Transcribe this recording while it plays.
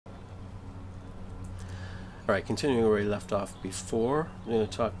All right, continuing where we left off before, I'm going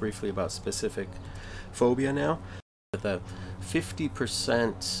to talk briefly about specific phobia now. The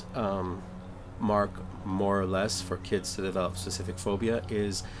 50% mark, more or less, for kids to develop specific phobia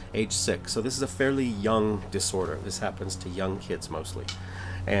is age 6. So this is a fairly young disorder. This happens to young kids mostly.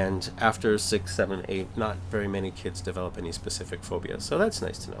 And after 6, 7, 8, not very many kids develop any specific phobia. So that's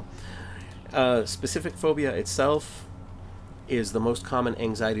nice to know. Specific phobia itself is the most common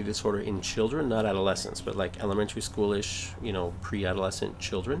anxiety disorder in children, not adolescents, but like elementary schoolish, pre-adolescent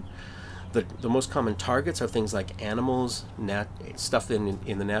children. The most common targets are things like animals, stuff in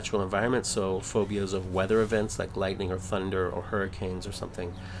the natural environment, so phobias of weather events like lightning or thunder or hurricanes or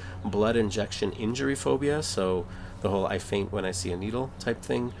something. Blood injection injury phobia, so the whole I faint when I see a needle type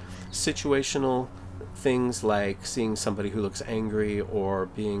thing. Situational things like seeing somebody who looks angry or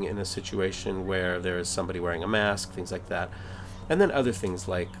being in a situation where there is somebody wearing a mask, things like that. And then other things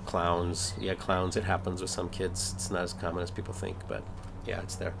like clowns. Yeah, clowns, it happens with some kids. It's not as common as people think, but yeah,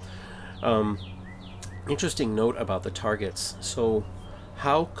 it's there. Interesting note about the targets. So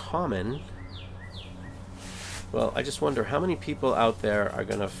how common, well, I just wonder how many people out there are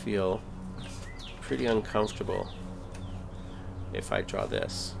going to feel pretty uncomfortable if I draw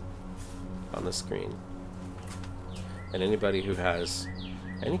this on the screen. And anybody who has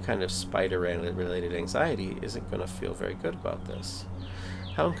any kind of spider-related anxiety isn't going to feel very good about this.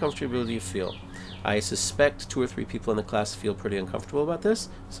 How uncomfortable do you feel? I suspect 2 or 3 people in the class feel pretty uncomfortable about this.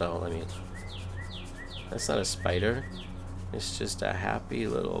 So, that's not a spider. It's just a happy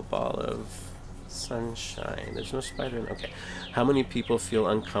little ball of sunshine. There's no spider in. Okay. How many people feel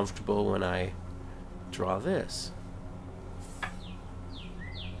uncomfortable when I draw this?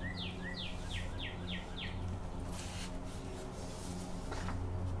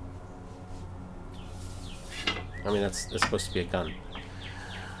 That's supposed to be a gun.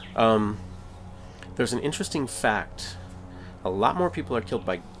 There's an interesting fact. A lot more people are killed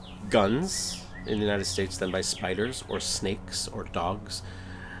by guns in the United States than by spiders or snakes or dogs.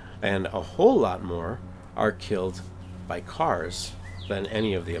 And a whole lot more are killed by cars than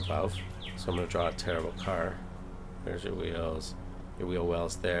any of the above. So I'm going to draw a terrible car. There's your wheels. Your wheel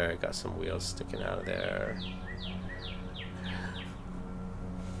wells there. Got some wheels sticking out of there.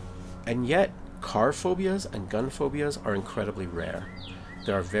 And yet, car phobias and gun phobias are incredibly rare.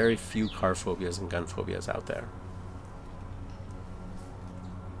 There are very few car phobias and gun phobias out there.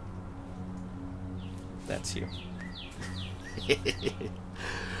 That's you.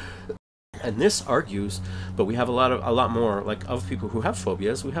 And this argues, but we have a lot more, like, of people who have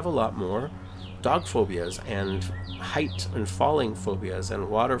phobias. We have a lot more dog phobias and height and falling phobias and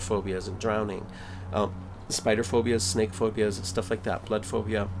water phobias and drowning, spider phobias, snake phobias, stuff like that, blood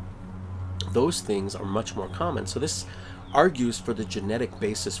phobia. Those things are much more common. So this argues for the genetic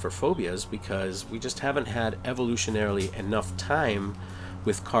basis for phobias, because we just haven't had evolutionarily enough time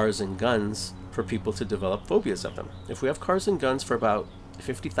with cars and guns for people to develop phobias of them. If we have cars and guns for about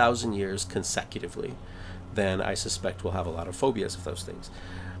 50,000 years consecutively, then I suspect we'll have a lot of phobias of those things.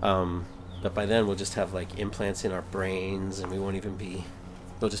 But by then we'll just have like implants in our brains, and we won't even be,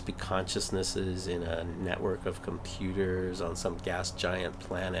 they'll just be consciousnesses in a network of computers on some gas giant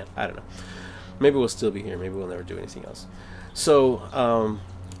planet. I don't know. Maybe we'll still be here. Maybe we'll never do anything else. So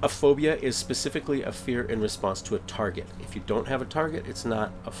a phobia is specifically a fear in response to a target. If you don't have a target, it's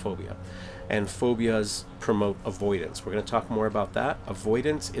not a phobia. And phobias promote avoidance. We're going to talk more about that.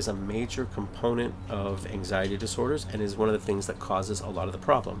 Avoidance is a major component of anxiety disorders and is one of the things that causes a lot of the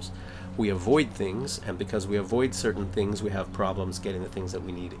problems. We avoid things, and because we avoid certain things, we have problems getting the things that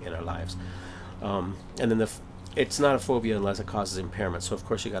we need in our lives. And then it's not a phobia unless it causes impairment. So of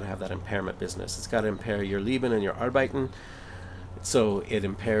course you got to have that impairment business. It's got to impair your Leben and your Arbeiten. So it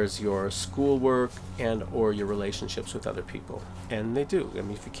impairs your schoolwork and or your relationships with other people. And they do.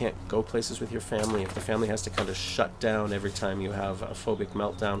 If you can't go places with your family, if the family has to kind of shut down every time you have a phobic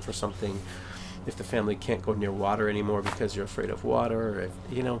meltdown for something, if the family can't go near water anymore because you're afraid of water,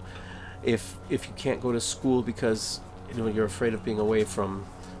 if you can't go to school because you're afraid of being away from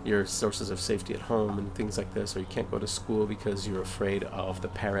your sources of safety at home and things like this, or you can't go to school because you're afraid of the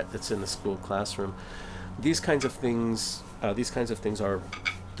parrot that's in the school classroom. These kinds of things are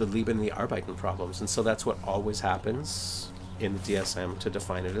the Leben and the Arbeiten problems, and so that's what always happens in the DSM to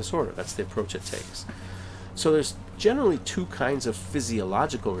define a disorder. That's the approach it takes. So there's generally 2 kinds of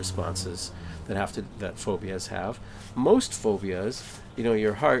physiological responses that phobias have. Most phobias,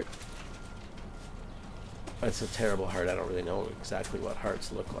 your heart. It's a terrible heart. I don't really know exactly what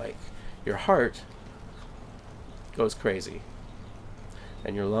hearts look like. Your heart goes crazy,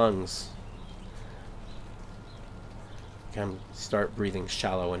 and your lungs kind of start breathing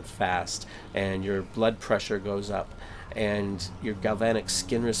shallow and fast, and your blood pressure goes up, and your galvanic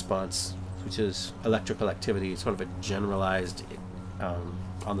skin response, which is electrical activity, sort of a generalized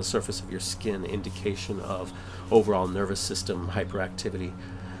on the surface of your skin indication of overall nervous system hyperactivity.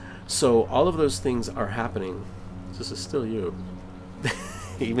 So all of those things are happening. This is still you,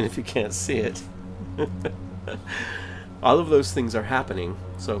 even if you can't see it. All of those things are happening,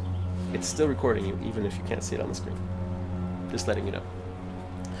 so it's still recording you, even if you can't see it on the screen. Just letting you know.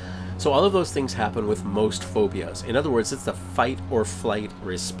 So all of those things happen with most phobias. In other words, it's the fight or flight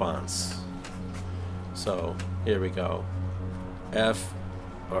response. So here we go. F,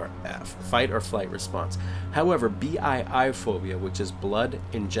 fight or flight response. However, BII phobia, which is blood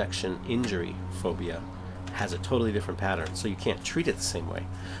injection injury phobia, has a totally different pattern, so you can't treat it the same way.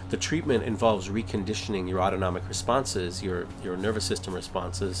 The treatment involves reconditioning your autonomic responses, your nervous system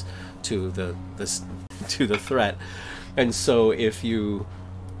responses to the threat. And so if you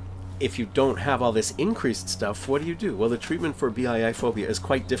don't have all this increased stuff, what do? Well, the treatment for BII phobia is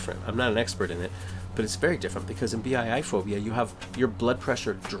quite different. I'm not an expert in it, but it's very different, because in BII phobia, you have your blood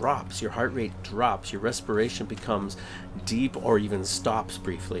pressure drops, your heart rate drops, your respiration becomes deep or even stops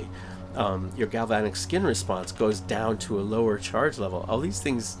briefly. Your galvanic skin response goes down to a lower charge level. All these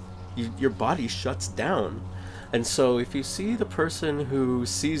things, your body shuts down. And so if you see the person who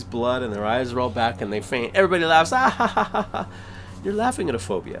sees blood and their eyes roll back and they faint, everybody laughs, ah ha ha ha ha. You're laughing at a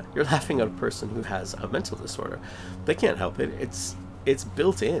phobia. You're laughing at a person who has a mental disorder. They can't help it. It's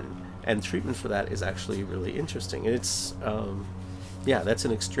built in. And treatment for that is actually really interesting. And it's, yeah, that's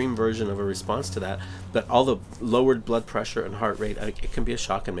an extreme version of a response to that. But all the lowered blood pressure and heart rate, it can be a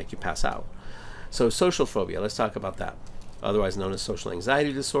shock and make you pass out. So social phobia, let's talk about that. Otherwise known as social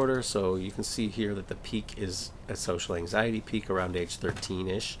anxiety disorder. So you can see here that the peak is a social anxiety peak around age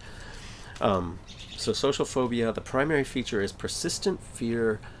 13-ish. So social phobia, the primary feature is persistent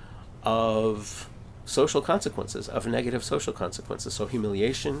fear of social consequences, of negative social consequences. So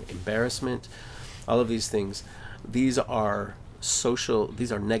humiliation, embarrassment, all of these things, these are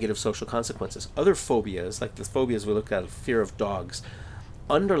negative social consequences. Other phobias, like the phobias we looked at, fear of dogs,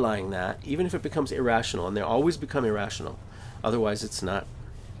 underlying that, even if it becomes irrational, and they always become irrational, otherwise it's not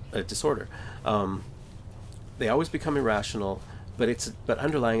a disorder. They always become irrational, but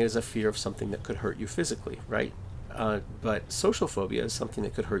underlying it is a fear of something that could hurt you physically, right? But social phobia is something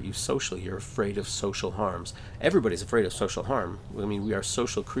that could hurt you socially. You're afraid of social harms. Everybody's afraid of social harm. I mean, we are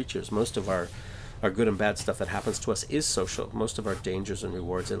social creatures. Most of our good and bad stuff that happens to us is social. Most of our dangers and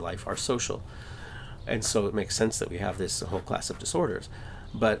rewards in life are social. And so it makes sense that we have this whole class of disorders.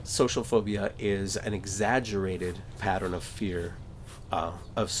 But social phobia is an exaggerated pattern of fear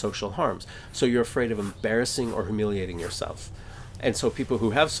of social harms. So you're afraid of embarrassing or humiliating yourself. And so people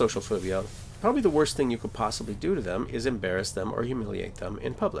who have social phobia, probably the worst thing you could possibly do to them is embarrass them or humiliate them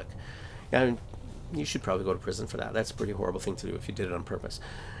in public. And you should probably go to prison for that. That's a pretty horrible thing to do if you did it on purpose.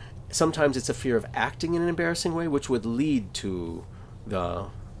 Sometimes it's a fear of acting in an embarrassing way, which would lead to the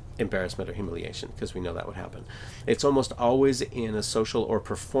embarrassment or humiliation, because we know that would happen. It's almost always in a social or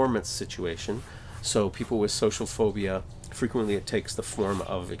performance situation. So people with social phobia, frequently it takes the form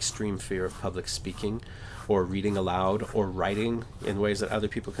of extreme fear of public speaking, or reading aloud, or writing in ways that other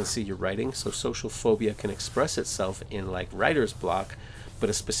people can see you're writing. So social phobia can express itself in like writer's block, but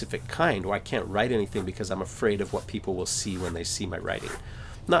a specific kind, where I can't write anything because I'm afraid of what people will see when they see my writing.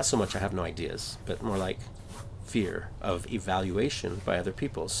 Not so much I have no ideas, but more like fear of evaluation by other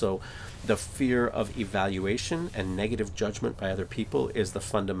people. So the fear of evaluation and negative judgment by other people is the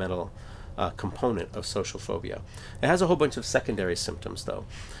fundamental component of social phobia. It has a whole bunch of secondary symptoms, though.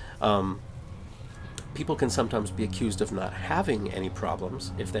 People can sometimes be accused of not having any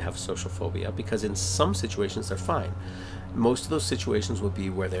problems if they have social phobia, because in some situations they're fine. Most of those situations will be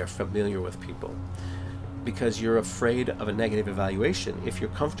where they're familiar with people. Because you're afraid of a negative evaluation, if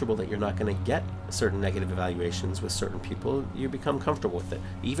you're comfortable that you're not going to get certain negative evaluations with certain people, you become comfortable with it.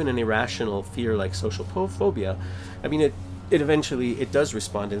 Even an irrational fear like social phobia, I mean, it eventually does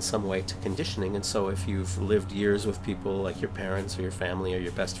respond in some way to conditioning. And so if you've lived years with people like your parents or your family or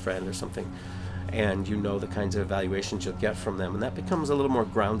your best friend or something, and you know the kinds of evaluations you'll get from them, and that becomes a little more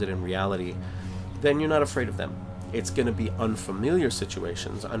grounded in reality, then you're not afraid of them. It's going to be unfamiliar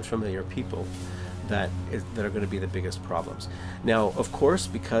situations, unfamiliar people that are going to be the biggest problems. Now, of course,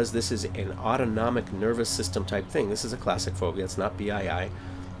 because this is an autonomic nervous system type thing, this is a classic phobia, it's not BII,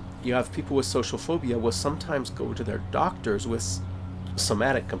 you have people with social phobia will sometimes go to their doctors with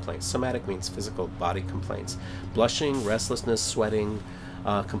somatic complaints. Somatic means physical body complaints. Blushing, restlessness, sweating,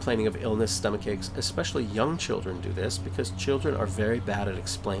 complaining of illness, stomach aches. Especially young children do this because children are very bad at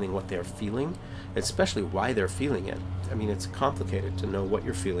explaining what they're feeling, especially why they're feeling it. I mean, it's complicated to know what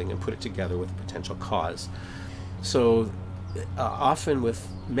you're feeling and put it together with a potential cause. So often with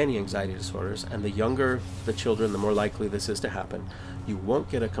many anxiety disorders, and the younger the children, the more likely this is to happen, you won't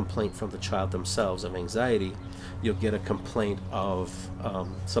get a complaint from the child themselves of anxiety. You'll get a complaint of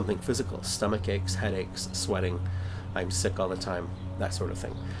something physical: stomach aches, headaches, sweating, I'm sick all the time, that sort of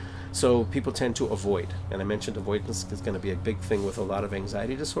thing. So people tend to avoid, and I mentioned avoidance is going to be a big thing with a lot of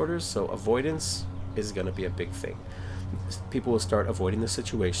anxiety disorders. So avoidance is going to be a big thing. People will start avoiding the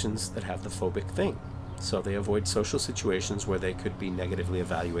situations that have the phobic thing. So they avoid social situations where they could be negatively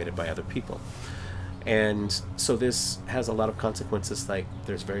evaluated by other people. And so this has a lot of consequences, like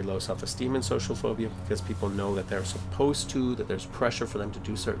there's very low self-esteem in social phobia because people know that they're supposed to, that there's pressure for them to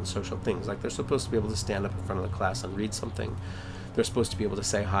do certain social things. Like they're supposed to be able to stand up in front of the class and read something. They're supposed to be able to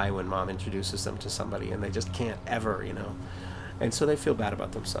say hi when mom introduces them to somebody, and they just can't ever, you know. And so they feel bad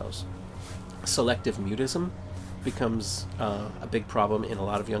about themselves. Selective mutism becomes a big problem in a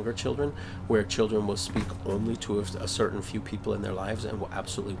lot of younger children, where children will speak only to a certain few people in their lives and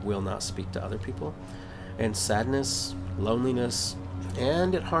absolutely will not speak to other people. And sadness, loneliness,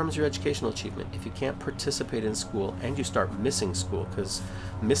 and it harms your educational achievement. If you can't participate in school and you start missing school, because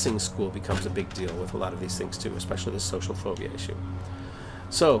missing school becomes a big deal with a lot of these things too, especially the social phobia issue.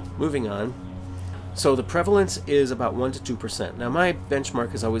 So moving on. So the prevalence is about 1 to 2%. Now my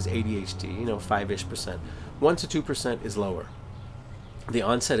benchmark is always ADHD, you know, 5-ish%. 1 to 2% is lower. The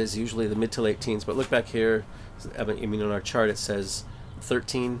onset is usually the mid to late teens, but look back here. I mean, on our chart it says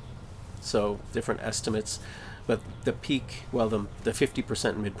 13, so different estimates. But the peak, well, the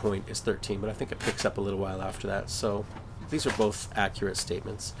 50% midpoint is 13, but I think it picks up a little while after that. So these are both accurate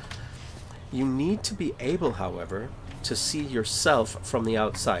statements. You need to be able, however, to see yourself from the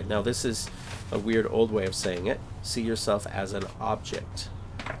outside. Now this is a weird old way of saying it. See yourself as an object.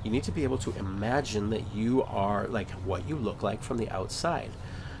 You need to be able to imagine that you are like what you look like from the outside.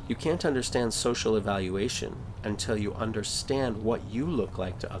 You can't understand social evaluation until you understand what you look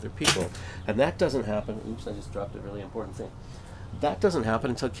like to other people. And that doesn't happen. Oops, I just dropped a really important thing. That doesn't happen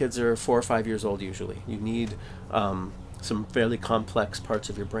until kids are 4 or 5 years old usually. You need some fairly complex parts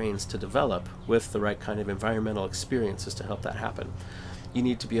of your brains to develop with the right kind of environmental experiences to help that happen. You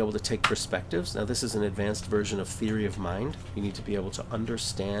need to be able to take perspectives. Now this is an advanced version of theory of mind. You need to be able to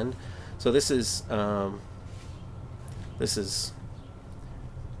understand. So this is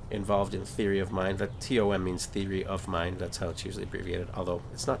involved in theory of mind. That TOM means theory of mind. That's how it's usually abbreviated, although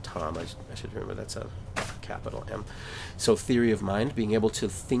it's not Tom. I should remember that's a capital M. So theory of mind, being able to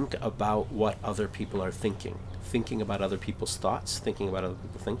think about what other people are thinking about other people's thoughts, thinking about other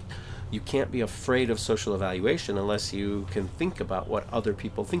people think. You can't be afraid of social evaluation unless you can think about what other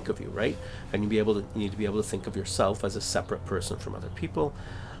people think of you, right? And you need to be able to think of yourself as a separate person from other people.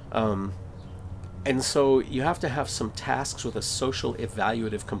 And so you have to have some tasks with a social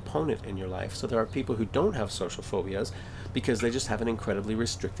evaluative component in your life. So there are people who don't have social phobias because they just have an incredibly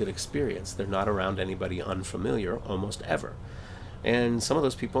restricted experience. They're not around anybody unfamiliar almost ever. And some of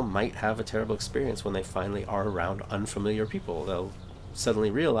those people might have a terrible experience when they finally are around unfamiliar people. They'll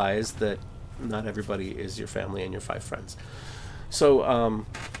suddenly realize that not everybody is your family and your 5 friends. So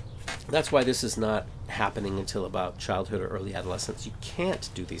that's why this is not happening until about childhood or early adolescence. You can't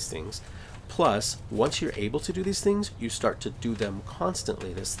do these things. Plus, once you're able to do these things, you start to do them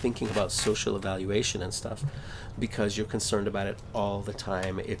constantly. This thinking about social evaluation and stuff, because you're concerned about it all the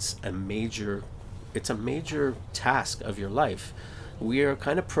time. It's a major task of your life. We are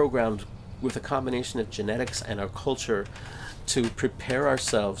kind of programmed with a combination of genetics and our culture to prepare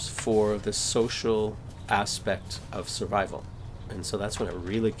ourselves for the social aspect of survival. And so that's when it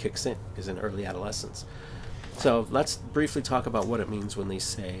really kicks in, is in early adolescence. So let's briefly talk about what it means when they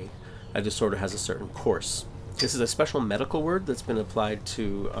say a disorder has a certain course. This is a special medical word that's been applied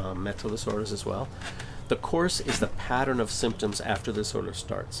to mental disorders as well. The course is the pattern of symptoms after the disorder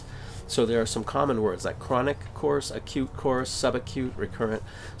starts. So there are some common words like chronic course, acute course, subacute, recurrent.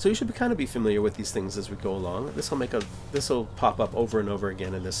 So you should kind of be familiar with these things as we go along. This will pop up over and over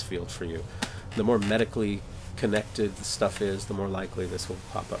again in this field for you. The more medically connected the stuff is, the more likely this will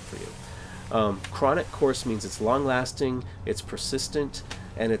pop up for you. Chronic course means it's long-lasting, it's persistent,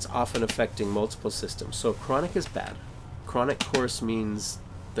 and it's often affecting multiple systems. So chronic is bad. Chronic course means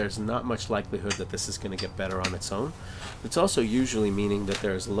there's not much likelihood that this is going to get better on its own. It's also usually meaning that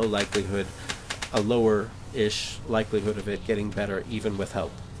there's a lower-ish likelihood of it getting better even with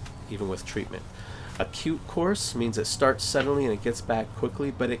help, even with treatment. Acute course means it starts suddenly and it gets back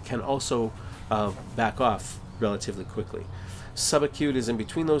quickly, but it can also back off relatively quickly. Subacute is in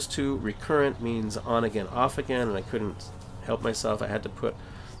between those two. Recurrent means on again, off again, and I couldn't help myself. I had to put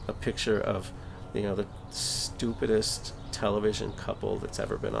a picture of, the stupidest television couple that's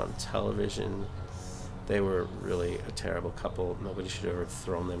ever been on television. They were really a terrible couple. Nobody should have ever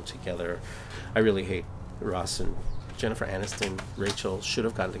thrown them together. I really hate Ross and Jennifer Aniston. Rachel should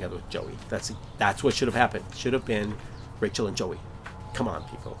have gotten together with Joey. That's what should have happened. Should have been Rachel and Joey. Come on,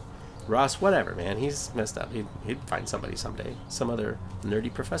 people. Ross, whatever, man. He's messed up. He'd find somebody someday. Some other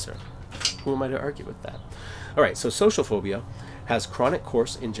nerdy professor. Who am I to argue with that? All right, so social phobia has chronic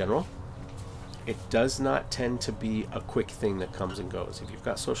course in general. It does not tend to be a quick thing that comes and goes. If you've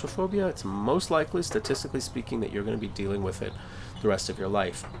got social phobia, it's most likely, statistically speaking, that you're going to be dealing with it the rest of your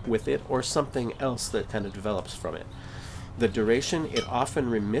life, with it or something else that kind of develops from it. The duration, it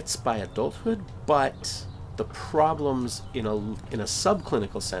often remits by adulthood, but the problems in a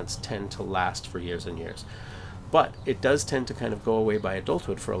subclinical sense tend to last for years and years. But it does tend to kind of go away by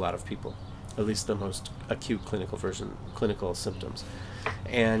adulthood for a lot of people, at least the most acute clinical symptoms.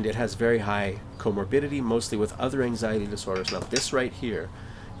 And it has very high comorbidity, mostly with other anxiety disorders. Now this right here,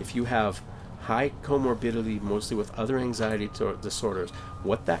 if you have high comorbidity, mostly with other anxiety disorders,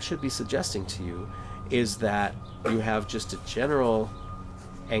 what that should be suggesting to you is that you have just a general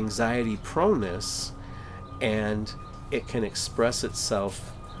anxiety proneness, and it can express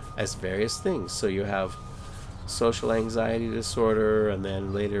itself as various things. So you have social anxiety disorder, and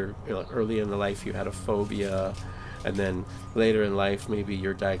then later, early in the life, you had a phobia, and then later in life, maybe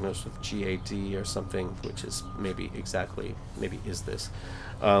you're diagnosed with GAD or something, which is maybe is this.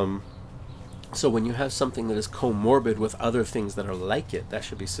 So when you have something that is comorbid with other things that are like it, that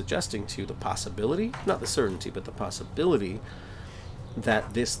should be suggesting to you the possibility, not the certainty, but the possibility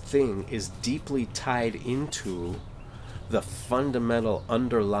that this thing is deeply tied into the fundamental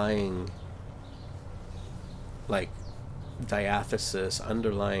underlying diathesis,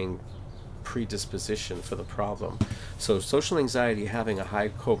 underlying predisposition for the problem. So social anxiety having a high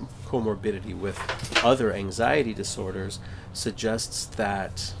comorbidity with other anxiety disorders suggests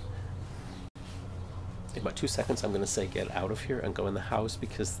that, in about 2 seconds, I'm going to say get out of here and go in the house,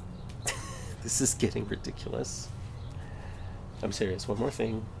 because this is getting ridiculous. I'm serious. One more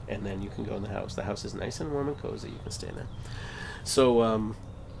thing, and then you can go in the house. The house is nice and warm and cozy. You can stay in there. So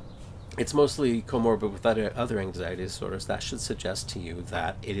it's mostly comorbid with other anxiety disorders. That should suggest to you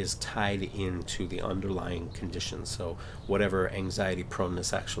that it is tied into the underlying condition, so whatever anxiety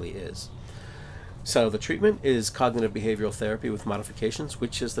proneness actually is. So the treatment is cognitive behavioral therapy with modifications,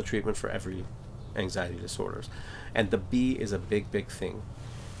 which is the treatment for every anxiety disorders. And the B is a big, big thing.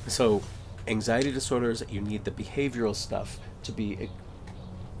 So anxiety disorders, you need the behavioral stuff to be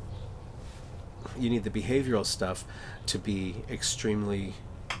extremely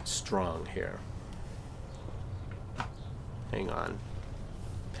strong here. Hang on.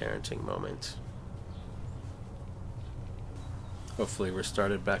 Parenting moment. Hopefully we're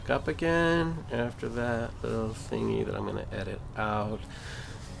started back up again after that little thingy that I'm going to edit out.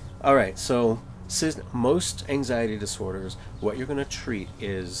 All right, so most anxiety disorders, what you're going to treat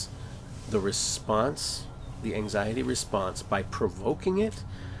is the response, the anxiety response, by provoking it.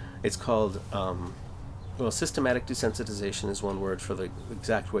 It's called systematic desensitization is one word for the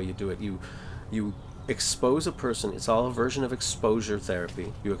exact way you do it. You expose a person. It's all a version of exposure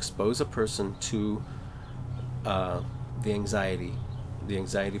therapy. You expose a person to the anxiety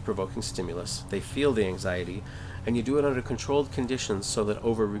provoking stimulus. They feel the anxiety, and you do it under controlled conditions so that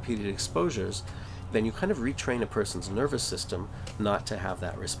over repeated exposures, then you kind of retrain a person's nervous system not to have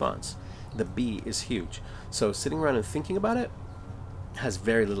that response. The B is huge. So sitting around and thinking about it has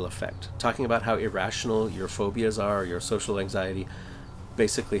very little effect. Talking about how irrational your phobias are, your social anxiety,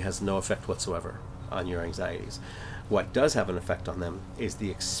 basically has no effect whatsoever on your anxieties. What does have an effect on them is the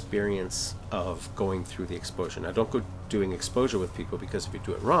experience of going through the exposure. Now, don't go doing exposure with people, because if you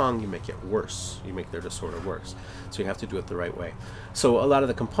do it wrong, you make it worse. You make their disorder worse. So you have to do it the right way. So a lot of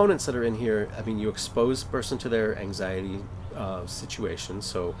the components that are in here, you expose a person to their anxiety situation.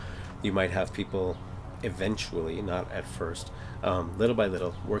 So you might have people eventually, not at first, little by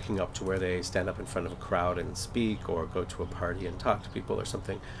little, working up to where they stand up in front of a crowd and speak, or go to a party and talk to people or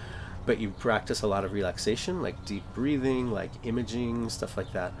something. But you practice a lot of relaxation, like deep breathing, like imaging, stuff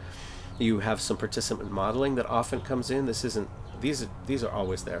like that. You have some participant modeling that often comes in. These are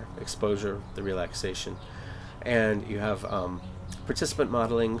always there. Exposure, the relaxation. And you have participant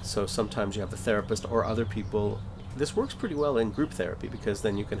modeling, so sometimes you have the therapist or other people. This works pretty well in group therapy, because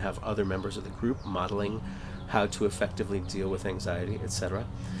then you can have other members of the group modeling how to effectively deal with anxiety, etc.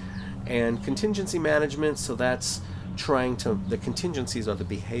 And contingency management, so that's trying to, the contingencies are the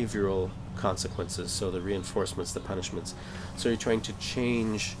behavioral consequences, so the reinforcements, the punishments. So you're trying to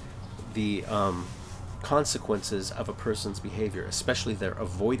change the consequences of a person's behavior, especially their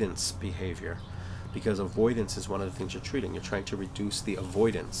avoidance behavior, because avoidance is one of the things you're treating. You're trying to reduce the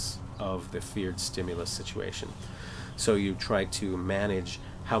avoidance of the feared stimulus situation. So you try to manage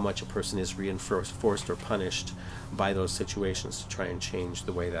how much a person is reinforced or punished by those situations to try and change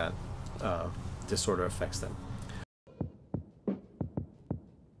the way that disorder affects them.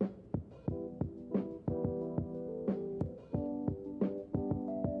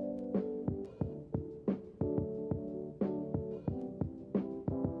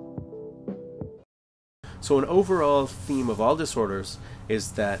 So an overall theme of all disorders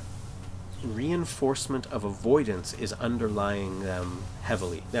is that reinforcement of avoidance is underlying them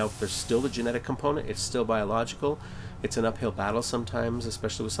heavily. Now, there's still the genetic component, it's still biological, it's an uphill battle sometimes,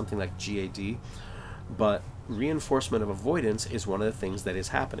 especially with something like GAD, but reinforcement of avoidance is one of the things that is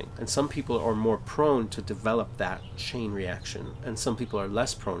happening. And some people are more prone to develop that chain reaction, and some people are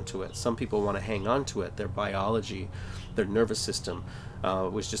less prone to it. Some people want to hang on to it. Their biology, their nervous system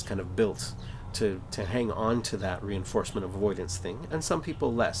was just kind of built to hang on to that reinforcement of avoidance thing, and some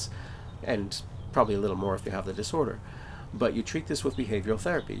people less, and probably a little more if they have the disorder. But you treat this with behavioral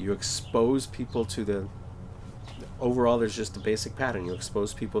therapy. You expose people to the, overall there's just a basic pattern. You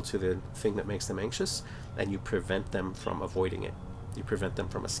expose people to the thing that makes them anxious, and you prevent them from avoiding it. You prevent them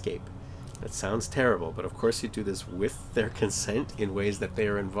from escape. That sounds terrible, but of course you do this with their consent in ways that they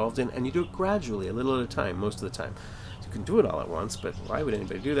are involved in, and you do it gradually, a little at a time, most of the time. You can do it all at once, but why would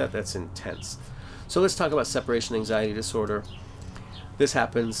anybody do that? That's intense. So let's talk about separation anxiety disorder. This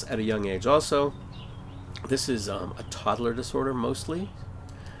happens at a young age also. This is a toddler disorder mostly,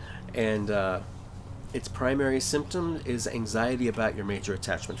 and its primary symptom is anxiety about your major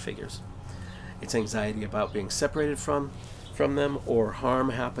attachment figures. It's anxiety about being separated from them or harm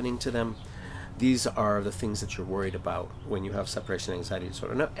happening to them. These are the things that you're worried about when you have separation anxiety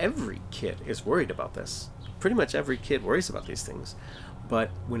disorder. Now, every kid is worried about this. Pretty much every kid worries about these things. But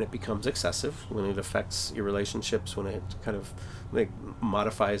when it becomes excessive, when it affects your relationships, when it kind of like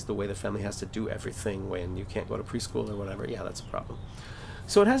modifies the way the family has to do everything, when you can't go to preschool or whatever, yeah, that's a problem.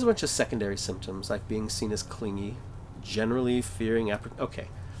 So it has a bunch of secondary symptoms, like being seen as clingy, generally fearing okay,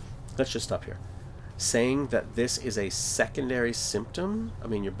 let's just stop here. Saying that this is a secondary symptom, I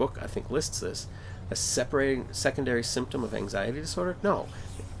mean, your book, I think, lists this, a secondary symptom of anxiety disorder? No,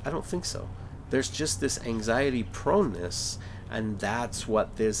 I don't think so. There's just this anxiety proneness, and that's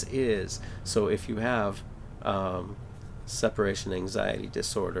what this is. So if you have separation anxiety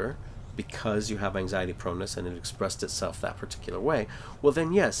disorder because you have anxiety proneness and it expressed itself that particular way, well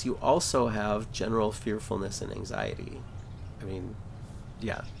then yes, you also have general fearfulness and anxiety. I mean,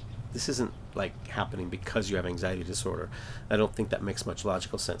 yeah, this isn't like happening because you have anxiety disorder. I don't think that makes much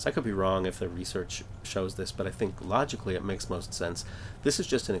logical sense. I could be wrong if the research shows this, but I think logically it makes most sense. This is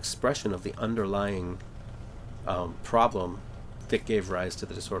just an expression of the underlying problem that gave rise to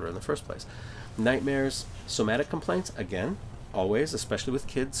the disorder in the first place. Nightmares, somatic complaints, again, always, especially with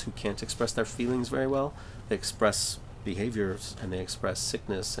kids who can't express their feelings very well. They express behaviors and they express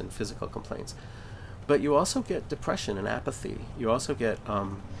sickness and physical complaints. But you also get depression and apathy. You also get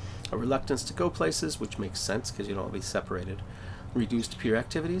a reluctance to go places, which makes sense because you don't want to be separated. Reduced peer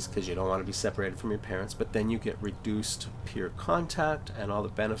activities because you don't want to be separated from your parents, but then you get reduced peer contact and all the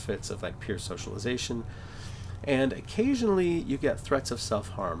benefits of like peer socialization. And occasionally you get threats of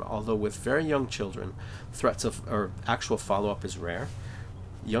self-harm, although with very young children, threats of or actual follow-up is rare.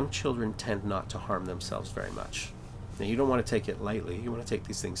 Young children tend not to harm themselves very much. Now, you don't want to take it lightly. You want to take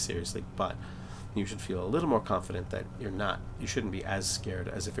these things seriously, but you should feel a little more confident that you shouldn't be as scared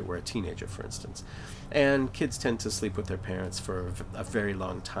as if it were a teenager, for instance. And kids tend to sleep with their parents for a very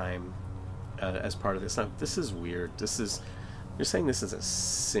long time as part of this. Now, this is weird. You're saying this is a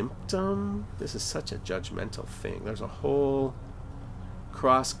symptom? This is such a judgmental thing. There's a whole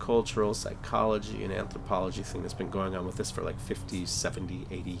cross-cultural psychology and anthropology thing that's been going on with this for like 50, 70,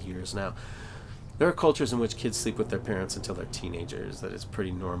 80 years now. There are cultures in which kids sleep with their parents until they're teenagers. That is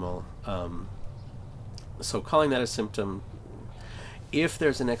pretty normal. So calling that a symptom, if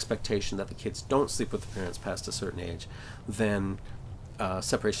there's an expectation that the kids don't sleep with the parents past a certain age, then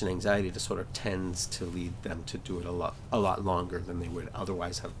separation anxiety disorder tends to lead them to do it a lot longer than they would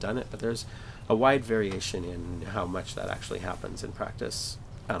otherwise have done it. But there's a wide variation in how much that actually happens in practice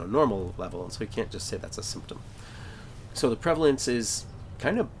on a normal level, and so you can't just say that's a symptom. So the prevalence is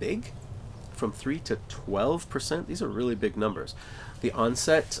kind of big, from 3 to 12%. These are really big numbers. The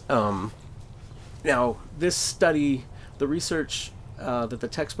onset, now this study, the research that the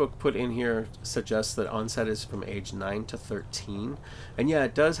textbook put in here suggests that onset is from age 9 to 13, and yeah,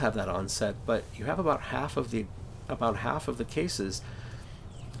 it does have that onset, but you have about half of the cases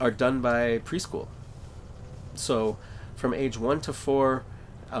are done by preschool. So from age 1 to 4,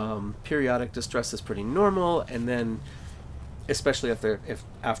 periodic distress is pretty normal, and then especially if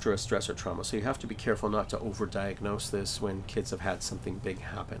after a stress or trauma. So you have to be careful not to overdiagnose this when kids have had something big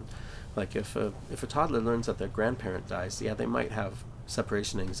happen. Like if a toddler learns that their grandparent dies, yeah, they might have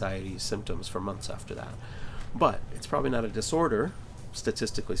separation anxiety symptoms for months after that. But it's probably not a disorder,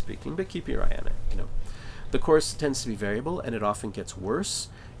 statistically speaking, but keep your eye on it, you know. The course tends to be variable, and it often gets worse.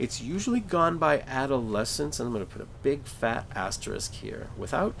 It's usually gone by adolescence, and I'm going to put a big fat asterisk here.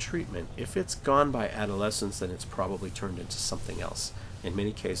 Without treatment, if it's gone by adolescence, then it's probably turned into something else in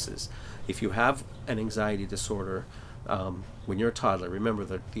many cases. If you have an anxiety disorder when you're a toddler, remember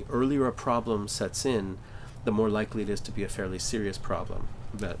that the earlier a problem sets in, the more likely it is to be a fairly serious problem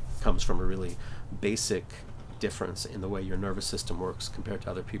that comes from a really basic difference in the way your nervous system works compared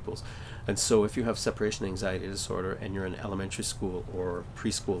to other people's. And so if you have separation anxiety disorder and you're in elementary school or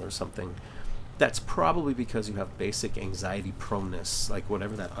preschool or something, that's probably because you have basic anxiety proneness, like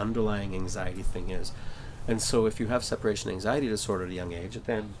whatever that underlying anxiety thing is. And so if you have separation anxiety disorder at a young age,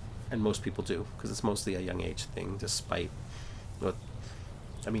 then, and most people do, because it's mostly a young age thing, despite what,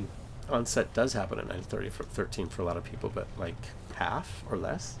 I mean, onset does happen at 9:30 for 13 for a lot of people, but like half or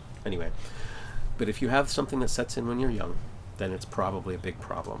less. Anyway, but if you have something that sets in when you're young, then it's probably a big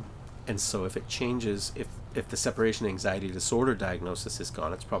problem. And so if it changes, if the separation anxiety disorder diagnosis is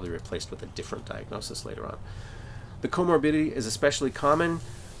gone, it's probably replaced with a different diagnosis later on. The comorbidity is especially common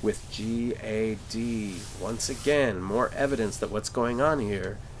with GAD. Once again, more evidence that what's going on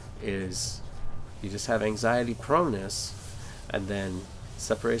here is you just have anxiety proneness, and then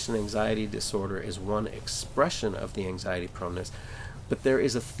separation anxiety disorder is one expression of the anxiety proneness. But there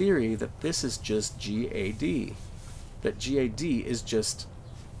is a theory that this is just GAD, that GAD is just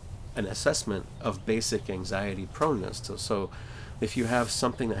an assessment of basic anxiety proneness. So if you have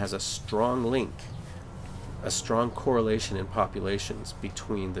something that has a strong link, a strong correlation in populations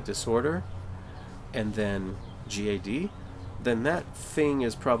between the disorder and then GAD, then that thing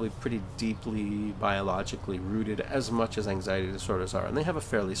is probably pretty deeply biologically rooted, as much as anxiety disorders are, and they have a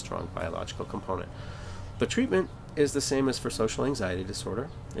fairly strong biological component. The treatment is the same as for social anxiety disorder.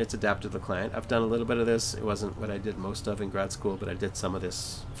 It's adapted to the client. I've done a little bit of this. It wasn't what I did most of in grad school, but I did some of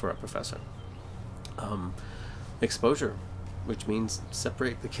this for a professor. Exposure, which means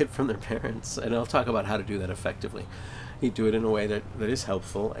separate the kid from their parents, and I'll talk about how to do that effectively. You do it in a way that is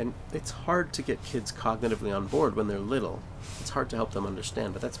helpful, and it's hard to get kids cognitively on board when they're little. It's hard to help them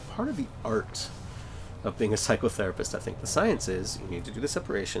understand, but that's part of the art of being a psychotherapist. I think the science is you need to do the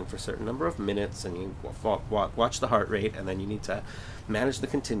separation for a certain number of minutes, and you watch the heart rate, and then you need to manage the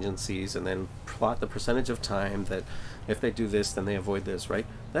contingencies, and then plot the percentage of time that if they do this, then they avoid this, right?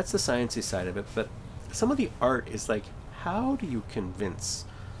 That's the sciencey side of it, but some of the art is like, how do you convince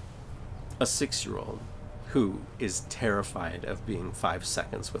a 6-year-old who is terrified of being 5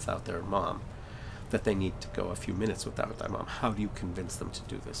 seconds without their mom that they need to go a few minutes without their mom? How do you convince them to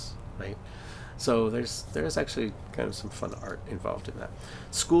do this, right? So there's actually kind of some fun art involved in that.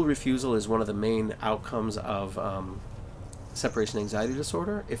 School refusal is one of the main outcomes of separation anxiety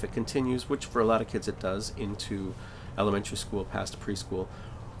disorder. If it continues, which for a lot of kids it does, into elementary school, past preschool.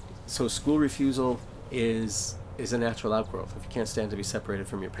 So school refusal is a natural outgrowth. If you can't stand to be separated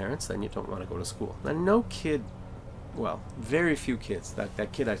from your parents, then you don't want to go to school. Now, no kid, well, very few kids.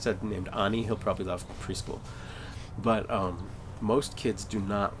 That kid I said named Ani, he'll probably love preschool. But most kids do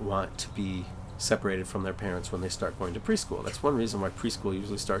not want to be separated from their parents when they start going to preschool. That's one reason why preschool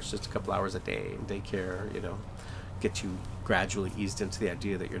usually starts just a couple hours a day, and daycare, you know, get you gradually eased into the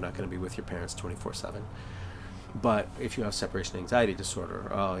idea that you're not going to be with your parents 24/7. But if you have separation anxiety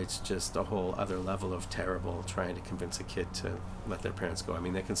disorder, oh, it's just a whole other level of terrible trying to convince a kid to let their parents go. I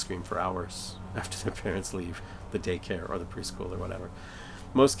mean, they can scream for hours after their parents leave the daycare or the preschool or whatever.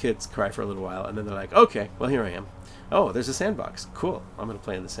 Most kids cry for a little while, and then they're like, okay, well, here I am. Oh, there's a sandbox. Cool, I'm going to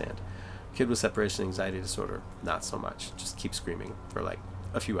play in the sand. Kid with separation anxiety disorder, not so much. Just keep screaming for like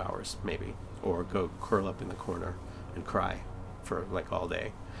a few hours, maybe, or go curl up in the corner and cry for like all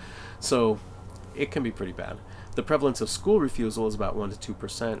day. So it can be pretty bad. The prevalence of school refusal is about 1 to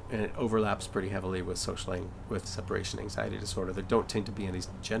 2%, and it overlaps pretty heavily with with separation anxiety disorder. There don't tend to be any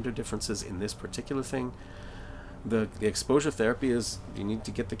gender differences in this particular thing. The exposure therapy is you need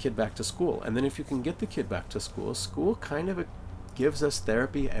to get the kid back to school, and then if you can get the kid back to school, school kind of gives us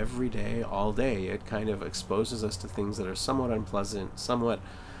therapy every day, all day. It kind of exposes us to things that are somewhat unpleasant, somewhat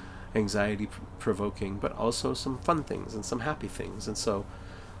anxiety provoking, but also some fun things and some happy things. And so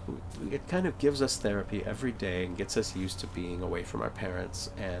it kind of gives us therapy every day and gets us used to being away from our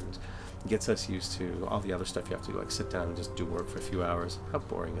parents and gets us used to all the other stuff you have to do, like sit down and just do work for a few hours. How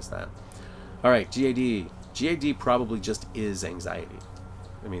boring is that? All right, GAD. GAD probably just is anxiety.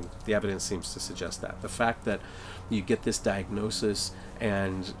 I mean, the evidence seems to suggest that. The fact that you get this diagnosis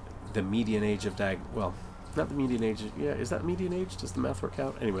and the median age of well, not the median age, yeah, is that median age? Does the math work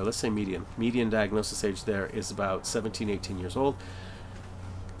out? Anyway, let's say median. Median diagnosis age there is about 17, 18 years old.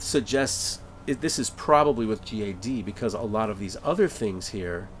 Suggests this is probably with GAD, because a lot of these other things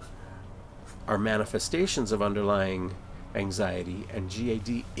here are manifestations of underlying anxiety, and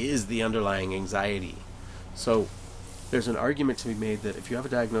GAD is the underlying anxiety. So there's an argument to be made that if you have a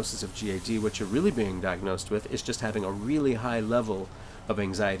diagnosis of GAD, what you're really being diagnosed with is just having a really high level of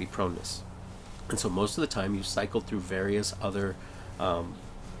anxiety proneness. And so most of the time you cycle through various other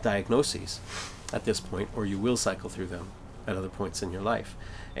diagnoses at this point, or you will cycle through them at other points in your life.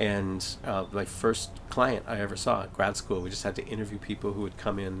 And my first client I ever saw at grad school, we just had to interview people who would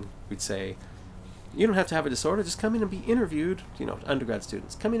come in. We'd say, you don't have to have a disorder, just come in and be interviewed. You know, undergrad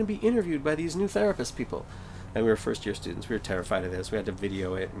students, come in and be interviewed by these new therapist people. And we were first year students. We were terrified of this. We had to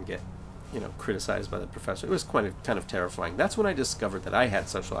video it and get, you know, criticized by the professor. It was kind of terrifying. That's when I discovered that I had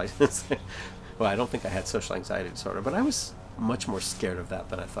social anxiety. Well, I don't think I had social anxiety disorder, but I was much more scared of that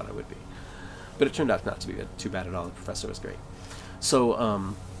than I thought I would be. But it turned out not to be too bad at all. The professor was great.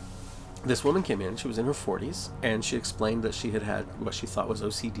 So this woman came in. She was in her 40s, and she explained that she had had what she thought was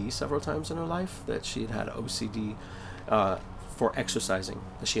OCD several times in her life, that she had had OCD for exercising,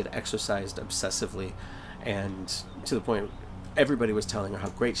 that she had exercised obsessively, and to the point everybody was telling her how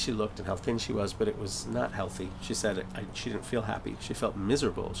great she looked and how thin she was, but it was not healthy. She said she didn't feel happy. She felt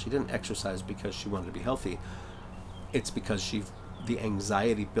miserable. She didn't exercise because she wanted to be healthy. It's because the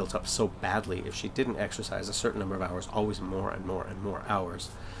anxiety built up so badly. If she didn't exercise a certain number of hours, always more and more and more hours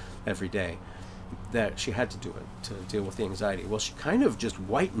every day, that she had to do it to deal with the anxiety. Well, she kind of just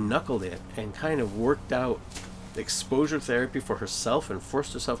white-knuckled it and kind of worked out exposure therapy for herself and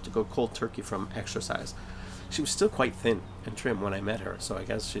forced herself to go cold turkey from exercise. She was still quite thin and trim when I met her, so I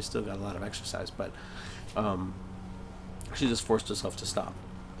guess she still got a lot of exercise, but she just forced herself to stop.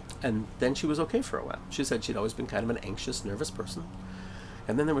 And then she was okay for a while. She said she'd always been kind of an anxious, nervous person.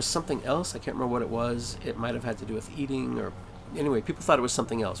 And then there was something else. I can't remember what it was. It might have had to do with eating, or anyway, people thought it was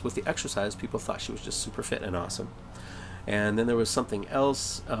something else. With the exercise, people thought she was just super fit and awesome. And then there was something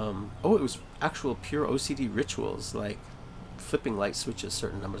else. It was actual pure OCD rituals, like flipping light switches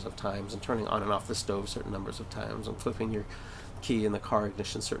certain numbers of times and turning on and off the stove certain numbers of times and flipping your key in the car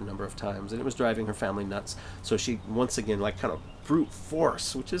ignition certain number of times, and it was driving her family nuts. So she, once again, like kind of brute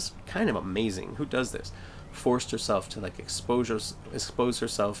force, which is kind of amazing. Who does this? Forced herself to like expose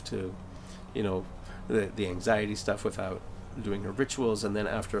herself to, you know, the anxiety stuff without doing her rituals. And then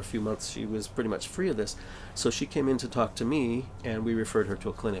after a few months, she was pretty much free of this. So she came in to talk to me, and we referred her to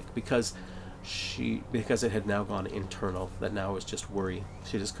a clinic because it had now gone internal, that now it was just worry.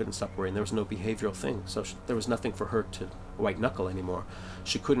 She just couldn't stop worrying. There was no behavioral thing, so there was nothing for her to white knuckle anymore.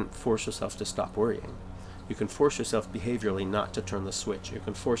 She couldn't force herself to stop worrying. You can force yourself behaviorally not to turn the switch. You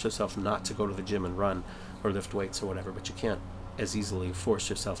can force yourself not to go to the gym and run or lift weights or whatever, but you can't as easily force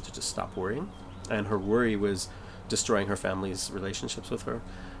yourself to just stop worrying. And her worry was destroying her family's relationships with her.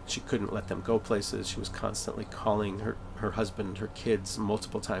 She couldn't let them go places. She was constantly calling her husband, her kids,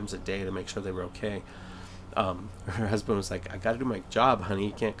 multiple times a day to make sure they were okay. Her husband was like, I got to do my job, honey.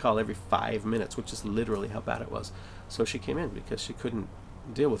 You can't call every 5 minutes, which is literally how bad it was. So she came in because she couldn't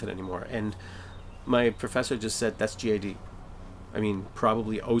deal with it anymore. And my professor just said, that's GAD. I mean,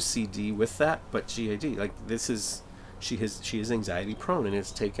 probably OCD with that, but GAD. Like, she is anxiety prone, and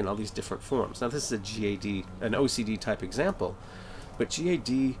it's taken all these different forms. Now, this is a GAD, an OCD type example, but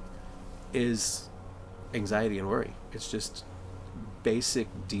GAD is anxiety and worry. It's just basic,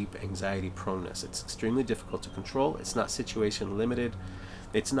 deep anxiety proneness. It's extremely difficult to control. It's not situation limited.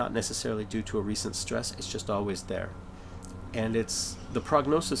 It's not necessarily due to a recent stress. It's just always there. And the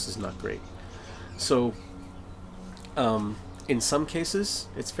prognosis is not great. So, in some cases,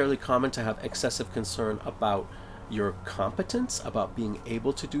 it's fairly common to have excessive concern about your competence, about being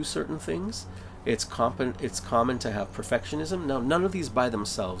able to do certain things. It's common to have perfectionism. Now, none of these by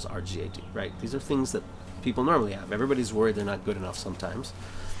themselves are GAD, right? These are things that people normally have. Everybody's worried they're not good enough sometimes.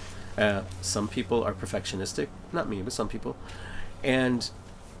 Some people are perfectionistic, not me, but some people. And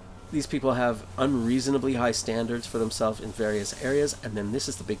these people have unreasonably high standards for themselves in various areas. And then this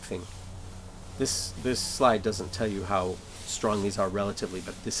is the big thing. This slide doesn't tell you how strong these are relatively,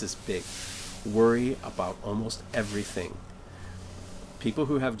 but this is big. Worry about almost everything. People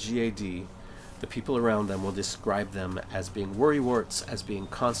who have GAD, the people around them will describe them as being worrywarts, as being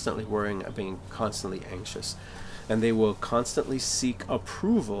constantly worrying, as being constantly anxious. And they will constantly seek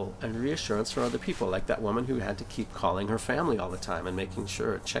approval and reassurance from other people, like that woman who had to keep calling her family all the time and making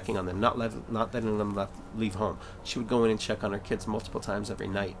sure, checking on them, not letting them leave home. She would go in and check on her kids multiple times every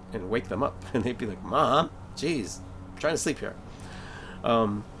night and wake them up. And they'd be like, Mom, geez, I'm trying to sleep here.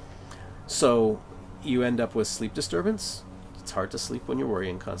 So you end up with sleep disturbance. It's hard to sleep when you're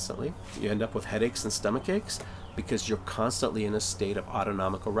worrying constantly. You end up with headaches and stomach aches because you're constantly in a state of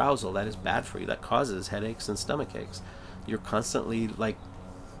autonomic arousal. That is bad for you. That causes headaches and stomach aches. You're constantly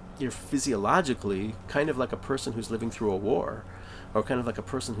you're physiologically kind of like a person who's living through a war, or kind of like a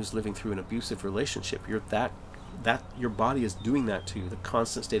person who's living through an abusive relationship. You're that your body is doing that to you. The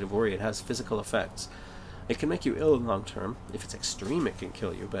constant state of worry, it has physical effects. It can make you ill long term. If it's extreme, it can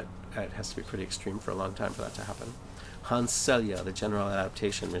kill you, but it has to be pretty extreme for a long time for that to happen. Hans Selye, the general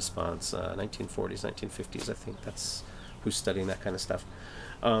adaptation response, 1940s, 1950s, I think that's who's studying that kind of stuff.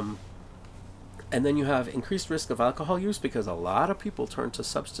 And then you have increased risk of alcohol use because a lot of people turn to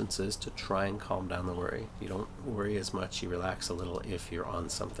substances to try and calm down the worry. You don't worry as much, you relax a little if you're on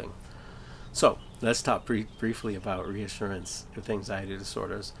something. So let's talk briefly about reassurance with anxiety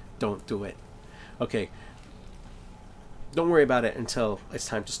disorders. Don't do it. Okay, don't worry about it until it's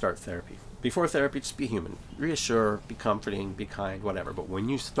time to start therapy. Before therapy, just be human. Reassure, be comforting, be kind, whatever. But when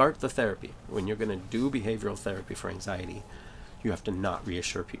you start the therapy, when you're going to do behavioral therapy for anxiety, you have to not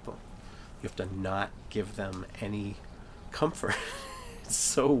reassure people. You have to not give them any comfort. It's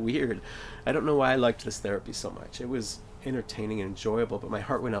so weird. I don't know why I liked this therapy so much. It was entertaining and enjoyable, but my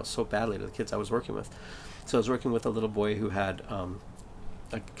heart went out so badly to the kids I was working with. So I was working with a little boy who had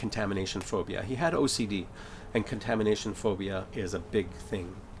a contamination phobia. He had OCD, and contamination phobia is a big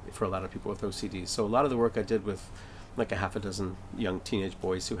thing for a lot of people with OCD. So a lot of the work I did with like a half a dozen young teenage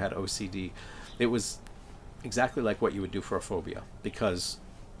boys who had OCD, it was exactly like what you would do for a phobia, because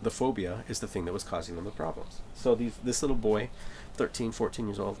the phobia is the thing that was causing them the problems. So this little boy, 13, 14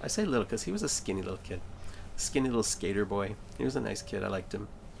 years old, I say little because he was a skinny little kid, skinny little skater boy. He was a nice kid. I liked him.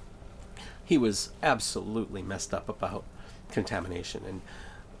 He was absolutely messed up about contamination. And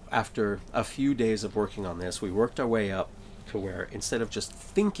after a few days of working on this, we worked our way up to where instead of just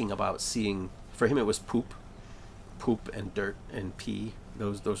thinking about seeing, for him it was poop and dirt and pee.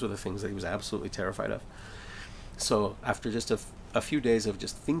 Those were the things that he was absolutely terrified of. So after just a few days of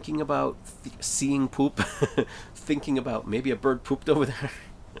just thinking about seeing poop, thinking about maybe a bird pooped over there,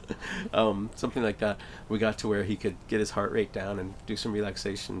 something like that, we got to where he could get his heart rate down and do some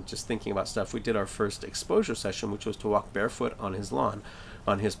relaxation just thinking about stuff. We did our first exposure session, which was to walk barefoot on his lawn,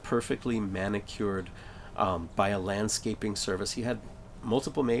 on his perfectly manicured by a landscaping service. He had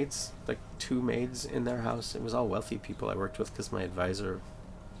multiple maids, like 2 maids in their house. It was all wealthy people I worked with because my advisor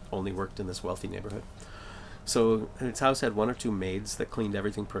only worked in this wealthy neighborhood. So his house had 1 or 2 maids that cleaned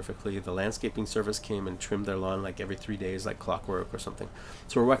everything perfectly. The landscaping service came and trimmed their lawn like every 3 days, like clockwork or something.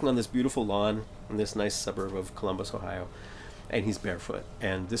 So we're working on this beautiful lawn in this nice suburb of Columbus, Ohio, and he's barefoot.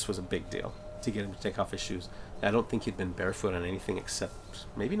 And this was a big deal to get him to take off his shoes. I don't think he'd been barefoot on anything except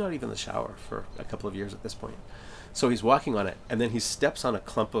maybe not even the shower for a couple of years at this point. So he's walking on it, and then he steps on a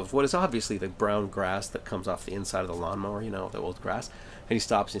clump of what is obviously the brown grass that comes off the inside of the lawnmower, you know, the old grass. And he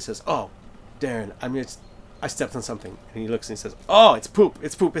stops and he says, "Oh, Darren, I stepped on something." And he looks and he says, "Oh, it's poop.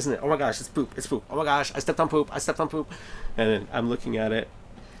 It's poop, isn't it? Oh my gosh, it's poop. It's poop. Oh my gosh, I stepped on poop. I stepped on poop." And then I'm looking at it,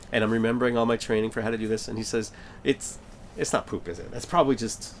 and I'm remembering all my training for how to do this. And he says, "It's not poop, is it? It's probably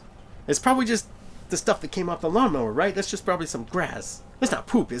just the stuff that came off the lawnmower, right? That's just probably some grass. It's not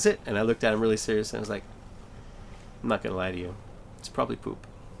poop, is it?" And I looked at him really serious, and I was like, "I'm not gonna lie to you. It's probably poop."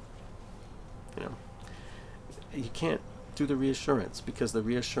 You know, you can't do the reassurance because the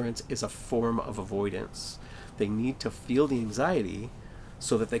reassurance is a form of avoidance. They need to feel the anxiety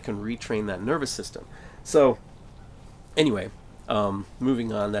so that they can retrain that nervous system. So anyway,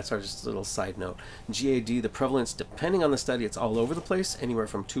 moving on, that's our just little side note. GAD, the prevalence, depending on the study, it's all over the place, anywhere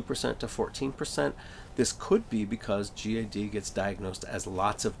from 2% to 14%. This could be because GAD gets diagnosed as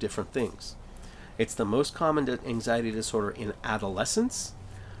lots of different things. It's the most common anxiety disorder in adolescence,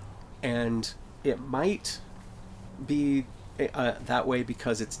 and it might be that way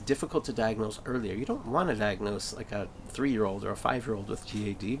because it's difficult to diagnose earlier. You don't want to diagnose like a 3-year-old or a 5-year-old with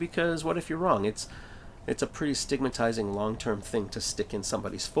GAD because what if you're wrong? It's a pretty stigmatizing long-term thing to stick in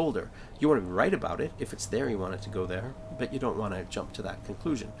somebody's folder. You want to write about it. If it's there, you want it to go there, but you don't want to jump to that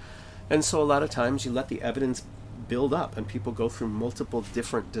conclusion. And so a lot of times you let the evidence build up, and people go through multiple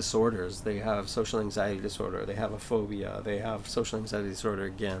different disorders. They have social anxiety disorder, they have a phobia, they have social anxiety disorder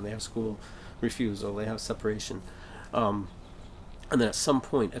again, they have school refusal, they have separation. And then at some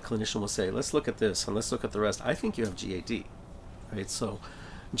point, a clinician will say, let's look at this and let's look at the rest. I think you have GAD, right? So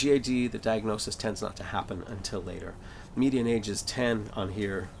GAD, the diagnosis tends not to happen until later. Median age is 10 on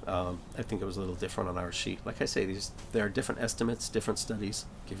here. I think it was a little different on our sheet. Like I say, there are different estimates, different studies,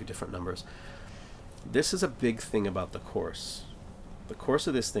 give you different numbers. This is a big thing about the course. The course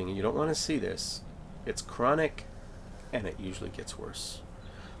of this thing, and you don't want to see this, it's chronic and it usually gets worse.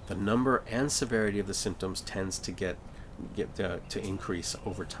 The number and severity of the symptoms tends to to increase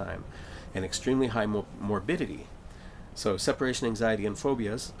over time, and extremely high morbidity. So separation anxiety and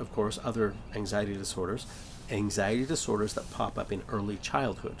phobias, of course, other anxiety disorders that pop up in early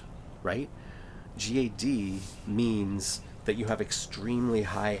childhood, right? GAD means that you have extremely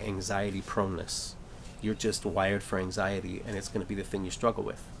high anxiety proneness. You're just wired for anxiety, and it's going to be the thing you struggle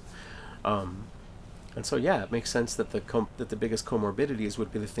with. And so, yeah, it makes sense that the biggest comorbidities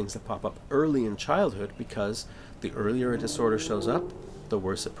would be the things that pop up early in childhood, because the earlier a disorder shows up, the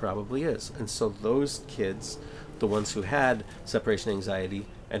worse it probably is. And so those kids, the ones who had separation anxiety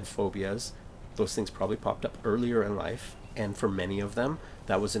and phobias, those things probably popped up earlier in life. And for many of them,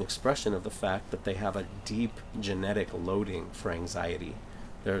 that was an expression of the fact that they have a deep genetic loading for anxiety.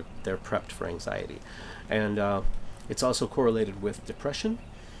 They're prepped for anxiety. And it's also correlated with depression.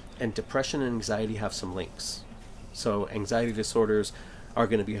 And depression and anxiety have some links. So anxiety disorders are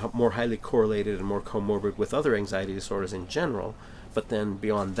going to be more highly correlated and more comorbid with other anxiety disorders in general. But then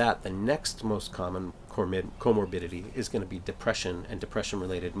beyond that, the next most common comorbidity is going to be depression and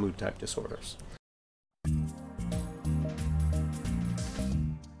depression-related mood type disorders.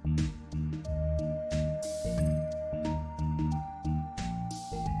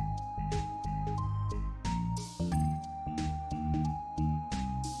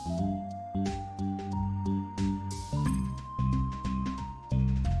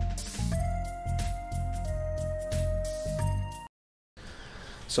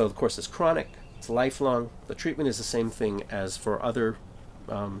 So, of course, it's chronic, it's lifelong. The treatment is the same thing as for other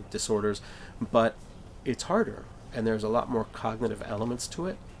disorders, but it's harder, and there's a lot more cognitive elements to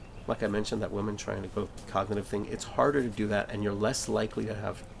it. Like I mentioned, that women trying to go cognitive thing, it's harder to do that, and you're less likely to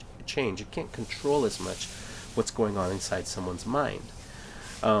have change. You can't control as much what's going on inside someone's mind.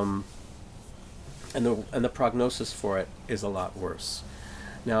 And the prognosis for it is a lot worse.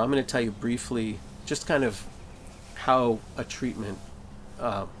 Now, I'm going to tell you briefly just kind of how a treatment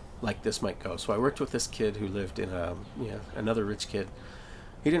like this might go. So I worked with this kid who lived in another rich kid.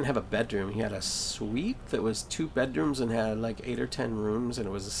 He didn't have a bedroom. He had a suite that was 2 bedrooms and had like 8 or 10 rooms, and it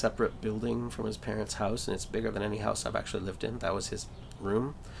was a separate building from his parents' house, and it's bigger than any house I've actually lived in. That was his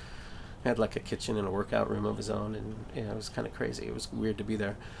room. He had like a kitchen and a workout room of his own, and it was kind of crazy. It was weird to be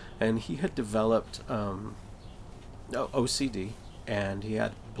there. And he had developed OCD, and he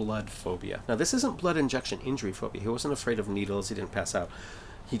had blood phobia. Now, this isn't blood injection injury phobia. He wasn't afraid of needles. He didn't pass out.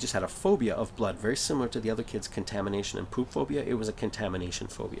 He just had a phobia of blood, very similar to the other kid's contamination and poop phobia. It was a contamination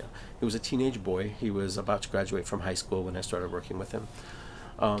phobia. He was a teenage boy. He was about to graduate from high school when I started working with him.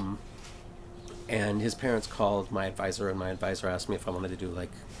 And his parents called my advisor, and my advisor asked me if I wanted to do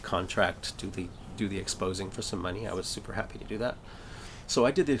like contract, do the exposing for some money. I was super happy to do that. So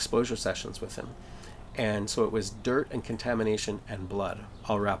I did the exposure sessions with him. And so it was dirt and contamination and blood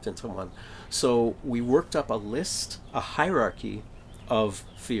all wrapped into one. So we worked up a list, a hierarchy of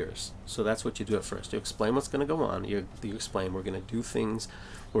fears. So that's what you do at first. You explain what's going to go on. You explain we're going to do things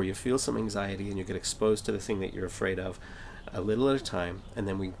where you feel some anxiety and you get exposed to the thing that you're afraid of a little at a time. And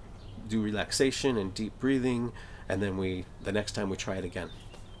then we do relaxation and deep breathing. And then the next time we try it again.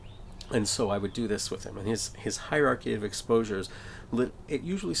 And so I would do this with him. And his hierarchy of exposures, it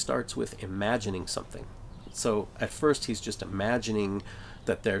usually starts with imagining something. So at first he's just imagining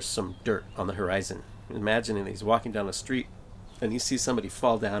that there's some dirt on the horizon. Imagining that he's walking down the street and he sees somebody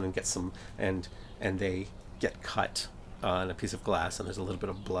fall down and get some, and they get cut on a piece of glass, and there's a little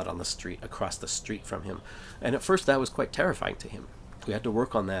bit of blood on the street, across the street from him. And at first that was quite terrifying to him. We had to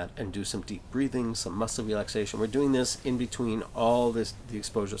work on that and do some deep breathing, some muscle relaxation. We're doing this in between all the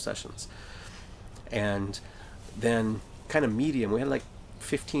exposure sessions. And then kind of medium, we had like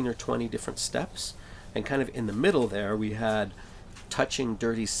 15 or 20 different steps. And kind of in the middle there, we had touching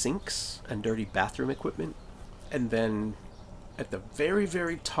dirty sinks and dirty bathroom equipment. And then at the very,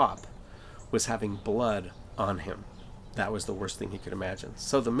 very top was having blood on him. That was the worst thing he could imagine.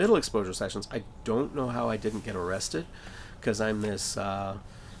 So the middle exposure sessions, I don't know how I didn't get arrested, because I'm this, 29,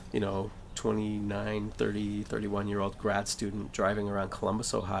 30, 31-year-old grad student driving around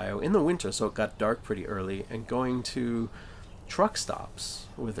Columbus, Ohio in the winter, so it got dark pretty early, and going to truck stops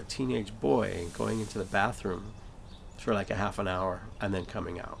with a teenage boy, going into the bathroom for like a half an hour and then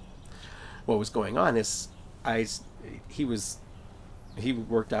coming out. What was going on is he was he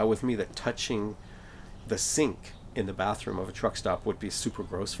worked out with me that touching the sink in the bathroom of a truck stop would be super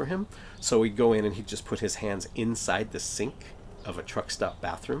gross for him. So he'd go in and he'd just put his hands inside the sink of a truck stop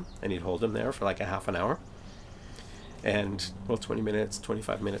bathroom, and he'd hold them there for like a half an hour. And, well, 20 minutes,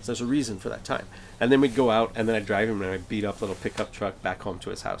 25 minutes. There's a reason for that time. And then we'd go out, and then I'd drive him in a beat-up little pickup truck back home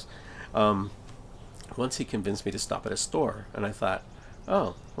to his house. Once he convinced me to stop at a store, and I thought,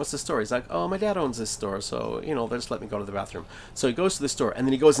 oh, what's the store? He's like, oh, my dad owns this store, so, you know, they'll just let me go to the bathroom. So he goes to the store, and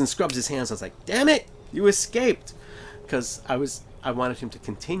then he goes and scrubs his hands. I was like, damn it, you escaped. Because I wanted him to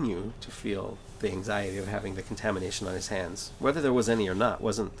continue to feel the anxiety of having the contamination on his hands. Whether there was any or not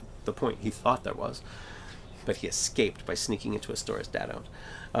wasn't the point. He thought there was. But he escaped by sneaking into a store his dad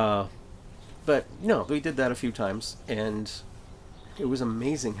owned. But, no, we did that a few times, and it was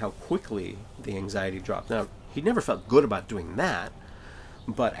amazing how quickly the anxiety dropped. Now, he never felt good about doing that,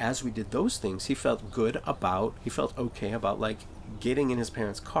 but as we did those things, he felt okay about, like, getting in his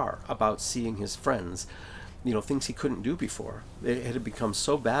parents' car, about seeing his friends, you know, things he couldn't do before. It had become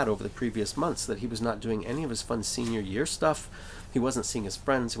so bad over the previous months that he was not doing any of his fun senior year stuff. He wasn't seeing his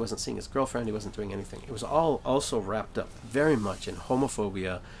friends, he wasn't seeing his girlfriend, he wasn't doing anything. It was all also wrapped up very much in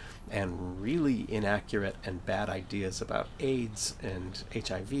homophobia and really inaccurate and bad ideas about AIDS and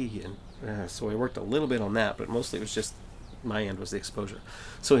HIV. And so I worked a little bit on that, but mostly it was just my end was the exposure.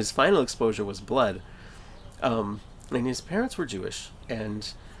 So his final exposure was blood. And his parents were Jewish, and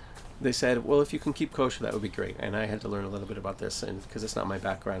they said, well, if you can keep kosher, that would be great. And I had to learn a little bit about this, and because it's not my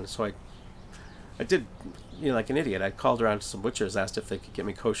background. So I did, you know, like an idiot. I called around to some butchers, asked if they could get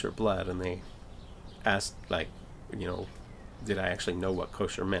me kosher blood, and they asked, like, you know, did I actually know what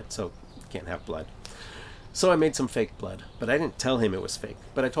kosher meant? So you can't have blood. So I made some fake blood, but I didn't tell him it was fake.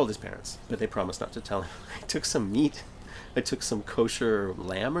 But I told his parents, but they promised not to tell him. I took some meat. I took some kosher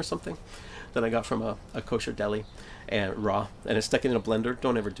lamb or something that I got from a kosher deli, and raw, and I stuck it in a blender.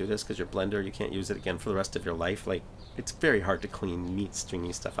 Don't ever do this, because your blender, you can't use it again for the rest of your life. Like, it's very hard to clean meat,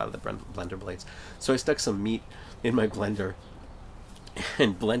 stringy stuff out of the blender blades. So I stuck some meat in my blender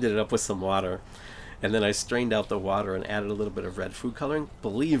and blended it up with some water, and then I strained out the water and added a little bit of red food coloring.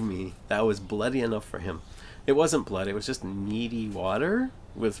 Believe me, that was bloody enough for him. It wasn't blood, it was just needy water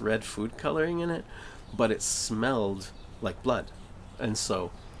with red food coloring in it, but it smelled like blood. And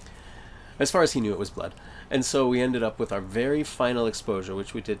so, as far as he knew, it was blood. And so we ended up with our very final exposure,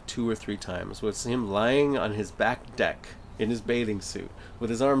 which we did 2 or 3 times, was him lying on his back deck in his bathing suit with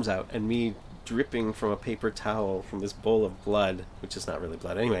his arms out, and me dripping from a paper towel from this bowl of blood, which is not really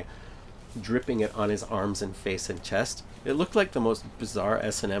blood anyway, dripping it on his arms and face and chest. It looked like the most bizarre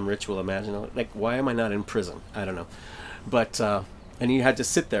S&M ritual imaginable. Like, why am I not in prison? I don't know. But, and he had to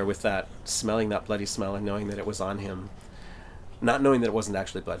sit there with that, smelling that bloody smell and knowing that it was on him, not knowing that it wasn't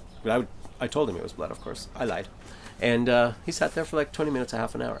actually blood. But I told him it was blood, of course. I lied. And he sat there for like 20 minutes, a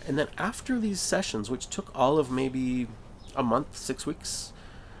half an hour. And then after these sessions, which took all of maybe a month, 6 weeks,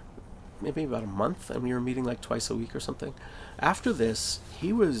 maybe about a month, and we were meeting like twice a week or something. After this,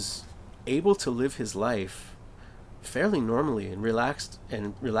 he was able to live his life fairly normally and relaxed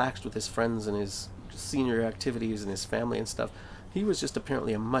with his friends and his senior activities and his family and stuff. He was just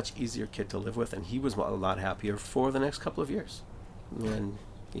apparently a much easier kid to live with, and he was a lot happier for the next couple of years. And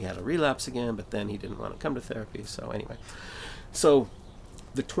he had a relapse again, but then he didn't want to come to therapy. So anyway, so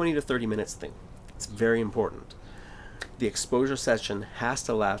the 20 to 30 minutes thing, it's very important. The exposure session has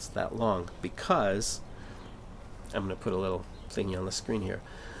to last that long, because I'm going to put a little thingy on the screen here.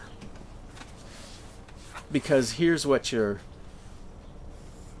 Because here's what your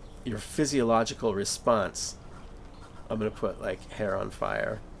physiological response. I'm going to put like hair on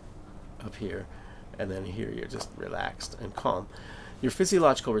fire up here, and then here you're just relaxed and calm. Your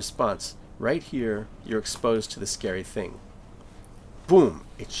physiological response, right here, you're exposed to the scary thing. Boom!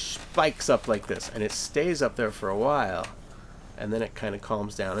 It spikes up like this, and it stays up there for a while, and then it kind of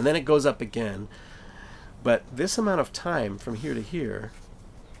calms down, and then it goes up again. But this amount of time from here to here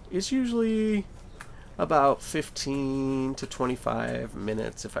is usually about 15 to 25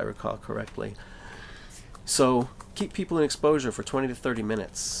 minutes, if I recall correctly. So keep people in exposure for 20 to 30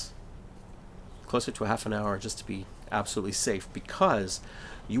 minutes, closer to a half an hour, just to be absolutely safe, because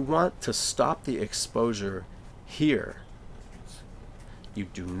you want to stop the exposure here. You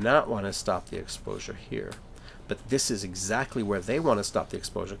do not want to stop the exposure here. But this is exactly where they want to stop the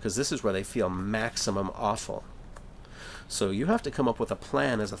exposure, because this is where they feel maximum awful. So you have to come up with a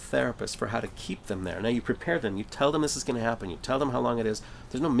plan as a therapist for how to keep them there. Now you prepare them. You tell them this is going to happen. You tell them how long it is.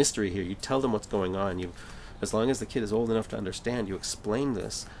 There's no mystery here. You tell them what's going on. As long as the kid is old enough to understand, you explain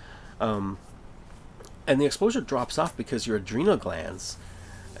this. And the exposure drops off because your adrenal glands,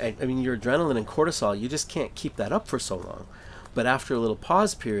 I mean, your adrenaline and cortisol, you just can't keep that up for so long. But after a little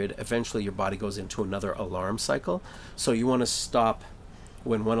pause period, eventually your body goes into another alarm cycle. So you want to stop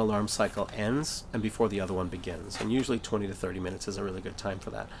when one alarm cycle ends and before the other one begins. And usually 20 to 30 minutes is a really good time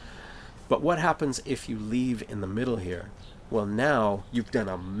for that. But what happens if you leave in the middle here? Well, now you've done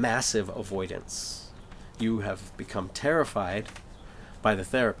a massive avoidance. You have become terrified by the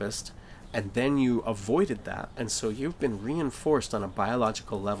therapist, and then you avoided that. And so you've been reinforced on a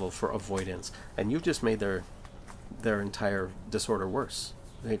biological level for avoidance. And you've just made their entire disorder worse.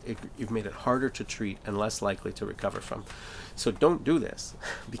 You've made it harder to treat and less likely to recover from. So don't do this,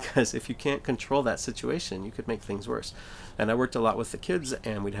 because if you can't control that situation, you could make things worse. And I worked a lot with the kids,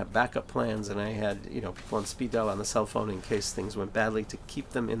 and we'd have backup plans, and I had people on speed dial on the cell phone in case things went badly to keep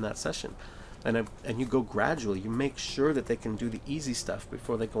them in that session. And you go gradually. You make sure that they can do the easy stuff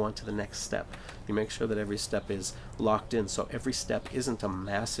before they go on to the next step. You make sure that every step is locked in, so every step isn't a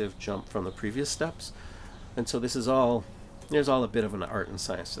massive jump from the previous steps. And so this is all, there's all a bit of an art and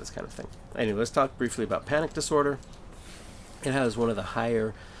science to this kind of thing. Anyway, let's talk briefly about panic disorder. It has one of the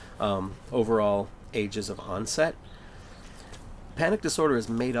higher overall ages of onset. Panic disorder is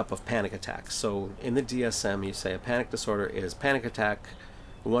made up of panic attacks. So in the DSM, you say a panic disorder is panic attack,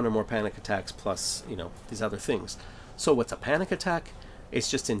 one or more panic attacks plus, these other things. So what's a panic attack? It's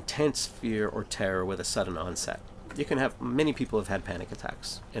just intense fear or terror with a sudden onset. You can have, many people have had panic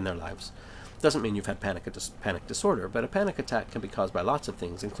attacks in their lives. Doesn't mean you've had panic disorder, but a panic attack can be caused by lots of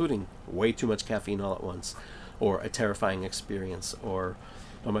things, including way too much caffeine all at once, or a terrifying experience, or,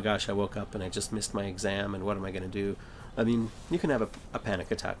 oh my gosh, I woke up and I just missed my exam, and what am I going to do? I mean, you can have a panic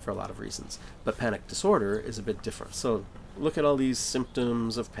attack for a lot of reasons, but panic disorder is a bit different. So look at all these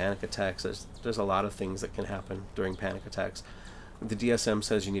symptoms of panic attacks. There's a lot of things that can happen during panic attacks. The DSM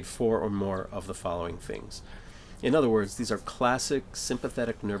says you need 4 or more of the following things. In other words, these are classic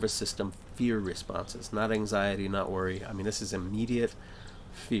sympathetic nervous system fear responses, not anxiety, not worry. I mean, this is immediate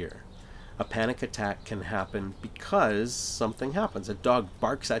fear. A panic attack can happen because something happens. A dog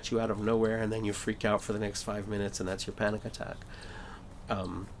barks at you out of nowhere, and then you freak out for the next 5 minutes, and that's your panic attack.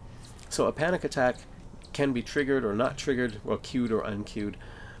 So a panic attack can be triggered or not triggered, or cued or uncued.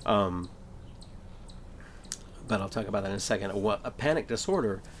 But I'll talk about that in a second. A panic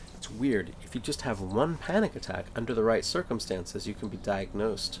disorder, it's weird. If you just have one panic attack under the right circumstances, you can be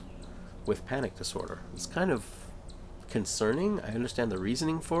diagnosed with panic disorder. It's kind of concerning. I understand the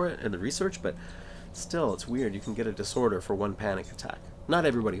reasoning for it and the research, but still, it's weird. You can get a disorder for one panic attack. Not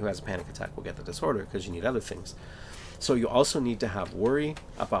everybody who has a panic attack will get the disorder, because you need other things. So you also need to have worry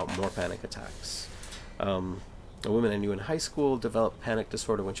about more panic attacks. A woman I knew in high school developed panic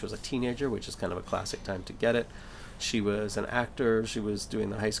disorder when she was a teenager, which is kind of a classic time to get it. She was an actor. She was doing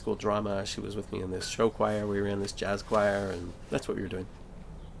the high school drama. She was with me in this show choir. We were in this jazz choir, and that's what we were doing.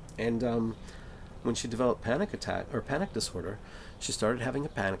 And when she developed panic disorder, she started having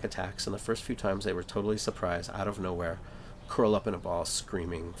panic attacks, and the first few times they were totally surprised, out of nowhere, curl up in a ball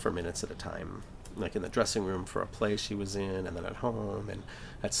screaming for minutes at a time. Like in the dressing room for a play she was in, and then at home and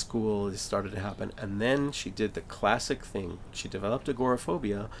at school it started to happen. And then she did the classic thing. She developed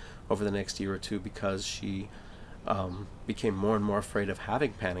agoraphobia over the next year or two because she became more and more afraid of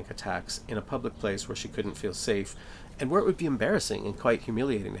having panic attacks in a public place where she couldn't feel safe, and where it would be embarrassing and quite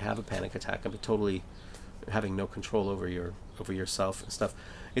humiliating to have a panic attack and be totally having no control over yourself and stuff.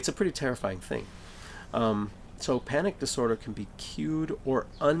 It's a pretty terrifying thing. So panic disorder can be cued or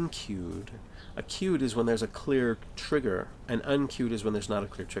uncued. A cued is when there's a clear trigger, and uncued is when there's not a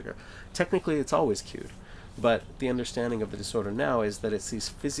clear trigger. Technically, it's always cued, but the understanding of the disorder now is that it's these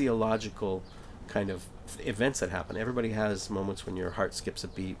physiological kind of events that happen. Everybody has moments when your heart skips a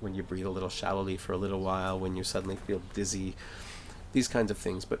beat, when you breathe a little shallowly for a little while, when you suddenly feel dizzy, these kinds of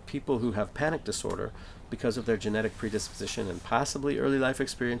things. But people who have panic disorder, because of their genetic predisposition and possibly early life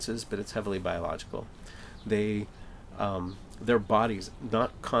experiences, but it's heavily biological, their bodies,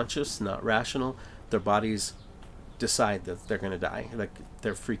 not conscious, not rational, their bodies decide that they're going to die. Like,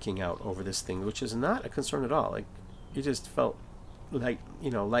 they're freaking out over this thing, which is not a concern at all. Like, you just felt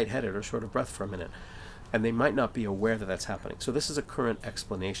lightheaded or short of breath for a minute, and they might not be aware that that's happening. So this is a current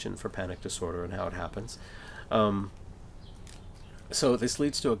explanation for panic disorder and how it happens. So this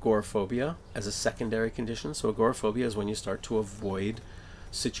leads to agoraphobia as a secondary condition. So agoraphobia is when you start to avoid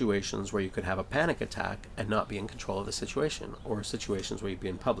situations where you could have a panic attack and not be in control of the situation, or situations where you'd be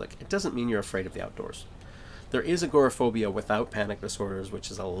in public. It doesn't mean you're afraid of the outdoors. There is agoraphobia without panic disorders,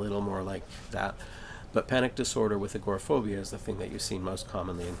 which is a little more like that. But panic disorder with agoraphobia is the thing that you see most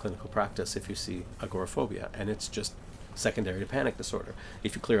commonly in clinical practice if you see agoraphobia, and it's just secondary to panic disorder.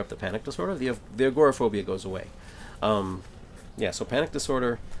 If you clear up the panic disorder, the agoraphobia goes away. So panic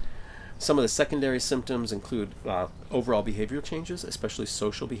disorder. Some of the secondary symptoms include overall behavioral changes, especially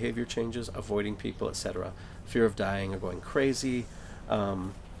social behavior changes, avoiding people, etc. Fear of dying or going crazy,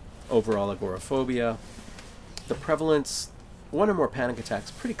 overall agoraphobia. The prevalence, one or more panic attacks,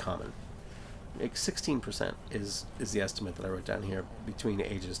 pretty common. Like 16% is the estimate that I wrote down here between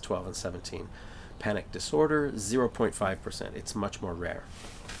ages 12 and 17. Panic disorder, 0.5%. It's much more rare.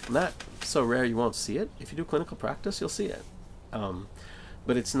 Not so rare you won't see it. If you do clinical practice, you'll see it.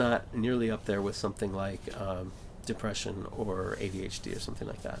 But it's not nearly up there with something like depression or ADHD or something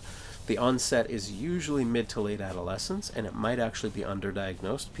like that. The onset is usually mid to late adolescence, and it might actually be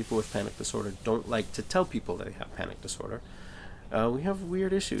underdiagnosed. People with panic disorder don't like to tell people they have panic disorder. We have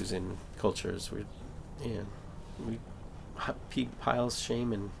weird issues in cultures. We piles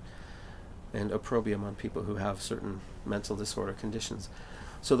shame and opprobrium on people who have certain mental disorder conditions.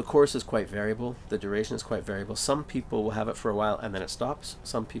 So the course is quite variable. The duration is quite variable. Some people will have it for a while and then it stops.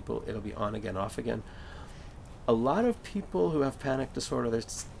 Some people, it'll be on again, off again. A lot of people who have panic disorder, there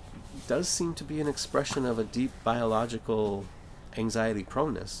does seem to be an expression of a deep biological anxiety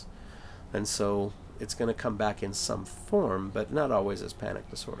proneness. And so it's going to come back in some form, but not always as panic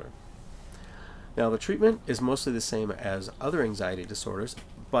disorder. Now, the treatment is mostly the same as other anxiety disorders,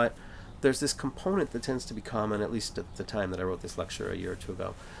 but there's this component that tends to be common, at least at the time that I wrote this lecture a year or two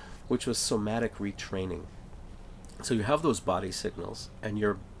ago, which was somatic retraining. So you have those body signals, and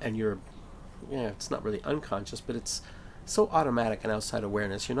you're it's not really unconscious, but it's so automatic and outside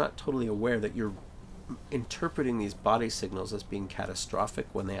awareness, you're not totally aware that you're interpreting these body signals as being catastrophic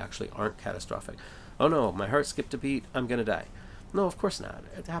when they actually aren't catastrophic. Oh no, my heart skipped a beat, I'm gonna die. No, of course not.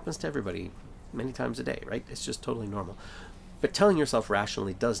 It happens to everybody many times a day, right? It's just totally normal. But telling yourself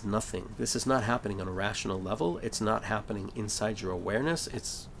rationally does nothing. This is not happening on a rational level. It's not happening inside your awareness.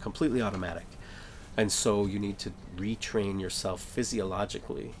 It's completely automatic. And so you need to retrain yourself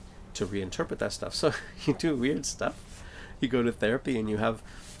physiologically to reinterpret that stuff. So you do weird stuff. You go to therapy and you have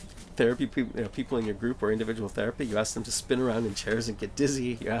therapy people in your group or individual therapy. You ask them to spin around in chairs and get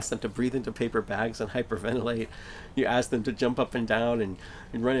dizzy. You ask them to breathe into paper bags and hyperventilate. You ask them to jump up and down and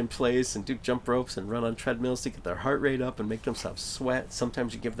run in place and do jump ropes and run on treadmills to get their heart rate up and make themselves sweat.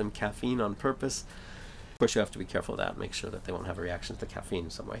 Sometimes you give them caffeine on purpose. Of course, you have to be careful of that. Make sure that they won't have a reaction to caffeine in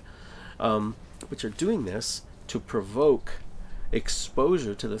some way. But you're doing this to provoke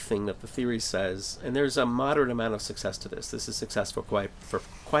exposure to the thing that the theory says, and there's a moderate amount of success to this. This is successful for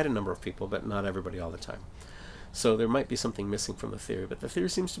quite a number of people, but not everybody all the time. So there might be something missing from the theory, but the theory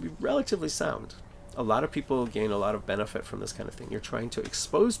seems to be relatively sound. A lot of people gain a lot of benefit from this kind of thing. You're trying to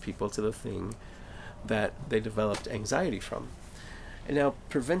expose people to the thing that they developed anxiety from. And now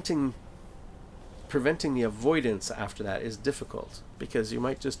preventing the avoidance after that is difficult, because you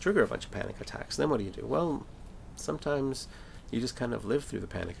might just trigger a bunch of panic attacks. Then what do you do? Well, sometimes you just kind of live through the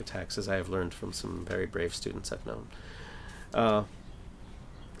panic attacks, as I have learned from some very brave students I've known.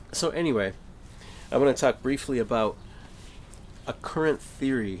 So anyway, I want to talk briefly about a current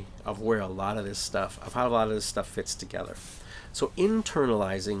theory of where a lot of this stuff, of how a lot of this stuff fits together. So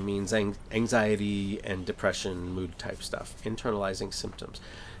internalizing means anxiety and depression, mood type stuff. Internalizing symptoms.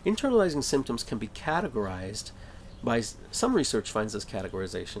 Internalizing symptoms can be categorized by, some research finds this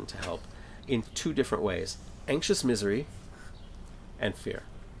categorization to help in two different ways: anxious misery and fear.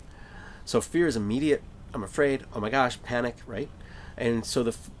 So fear is immediate. I'm afraid. Oh my gosh, panic, right? And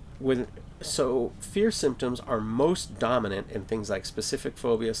so so fear symptoms are most dominant in things like specific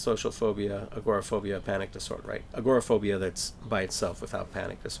phobia, social phobia, agoraphobia, panic disorder, right? Agoraphobia that's by itself without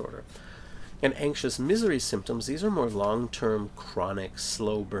panic disorder. And anxious misery symptoms, these are more long-term, chronic,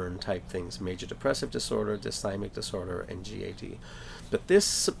 slow burn type things: major depressive disorder, dysthymic disorder, and GAD. But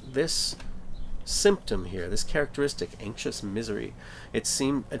this symptom here, this characteristic, anxious misery, it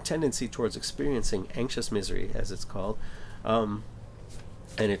seemed a tendency towards experiencing anxious misery, as it's called, and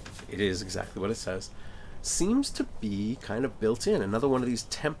it is exactly what it says, seems to be kind of built in, another one of these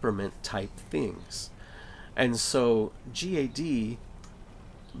temperament type things. And so GAD,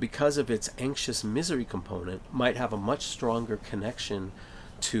 because of its anxious misery component, might have a much stronger connection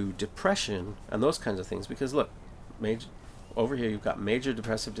to depression and those kinds of things, because look, over here you've got major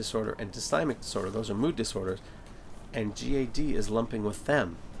depressive disorder and dysthymic disorder. Those are mood disorders, and GAD is lumping with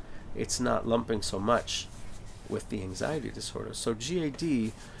them. It's not lumping so much with the anxiety disorder. So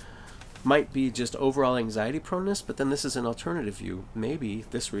GAD might be just overall anxiety proneness, but then this is an alternative view. Maybe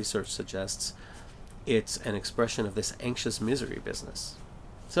this research suggests it's an expression of this anxious misery business.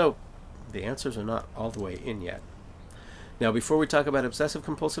 So the answers are not all the way in yet. Now, before we talk about obsessive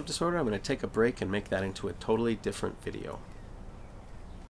compulsive disorder, I'm going to take a break and make that into a totally different video.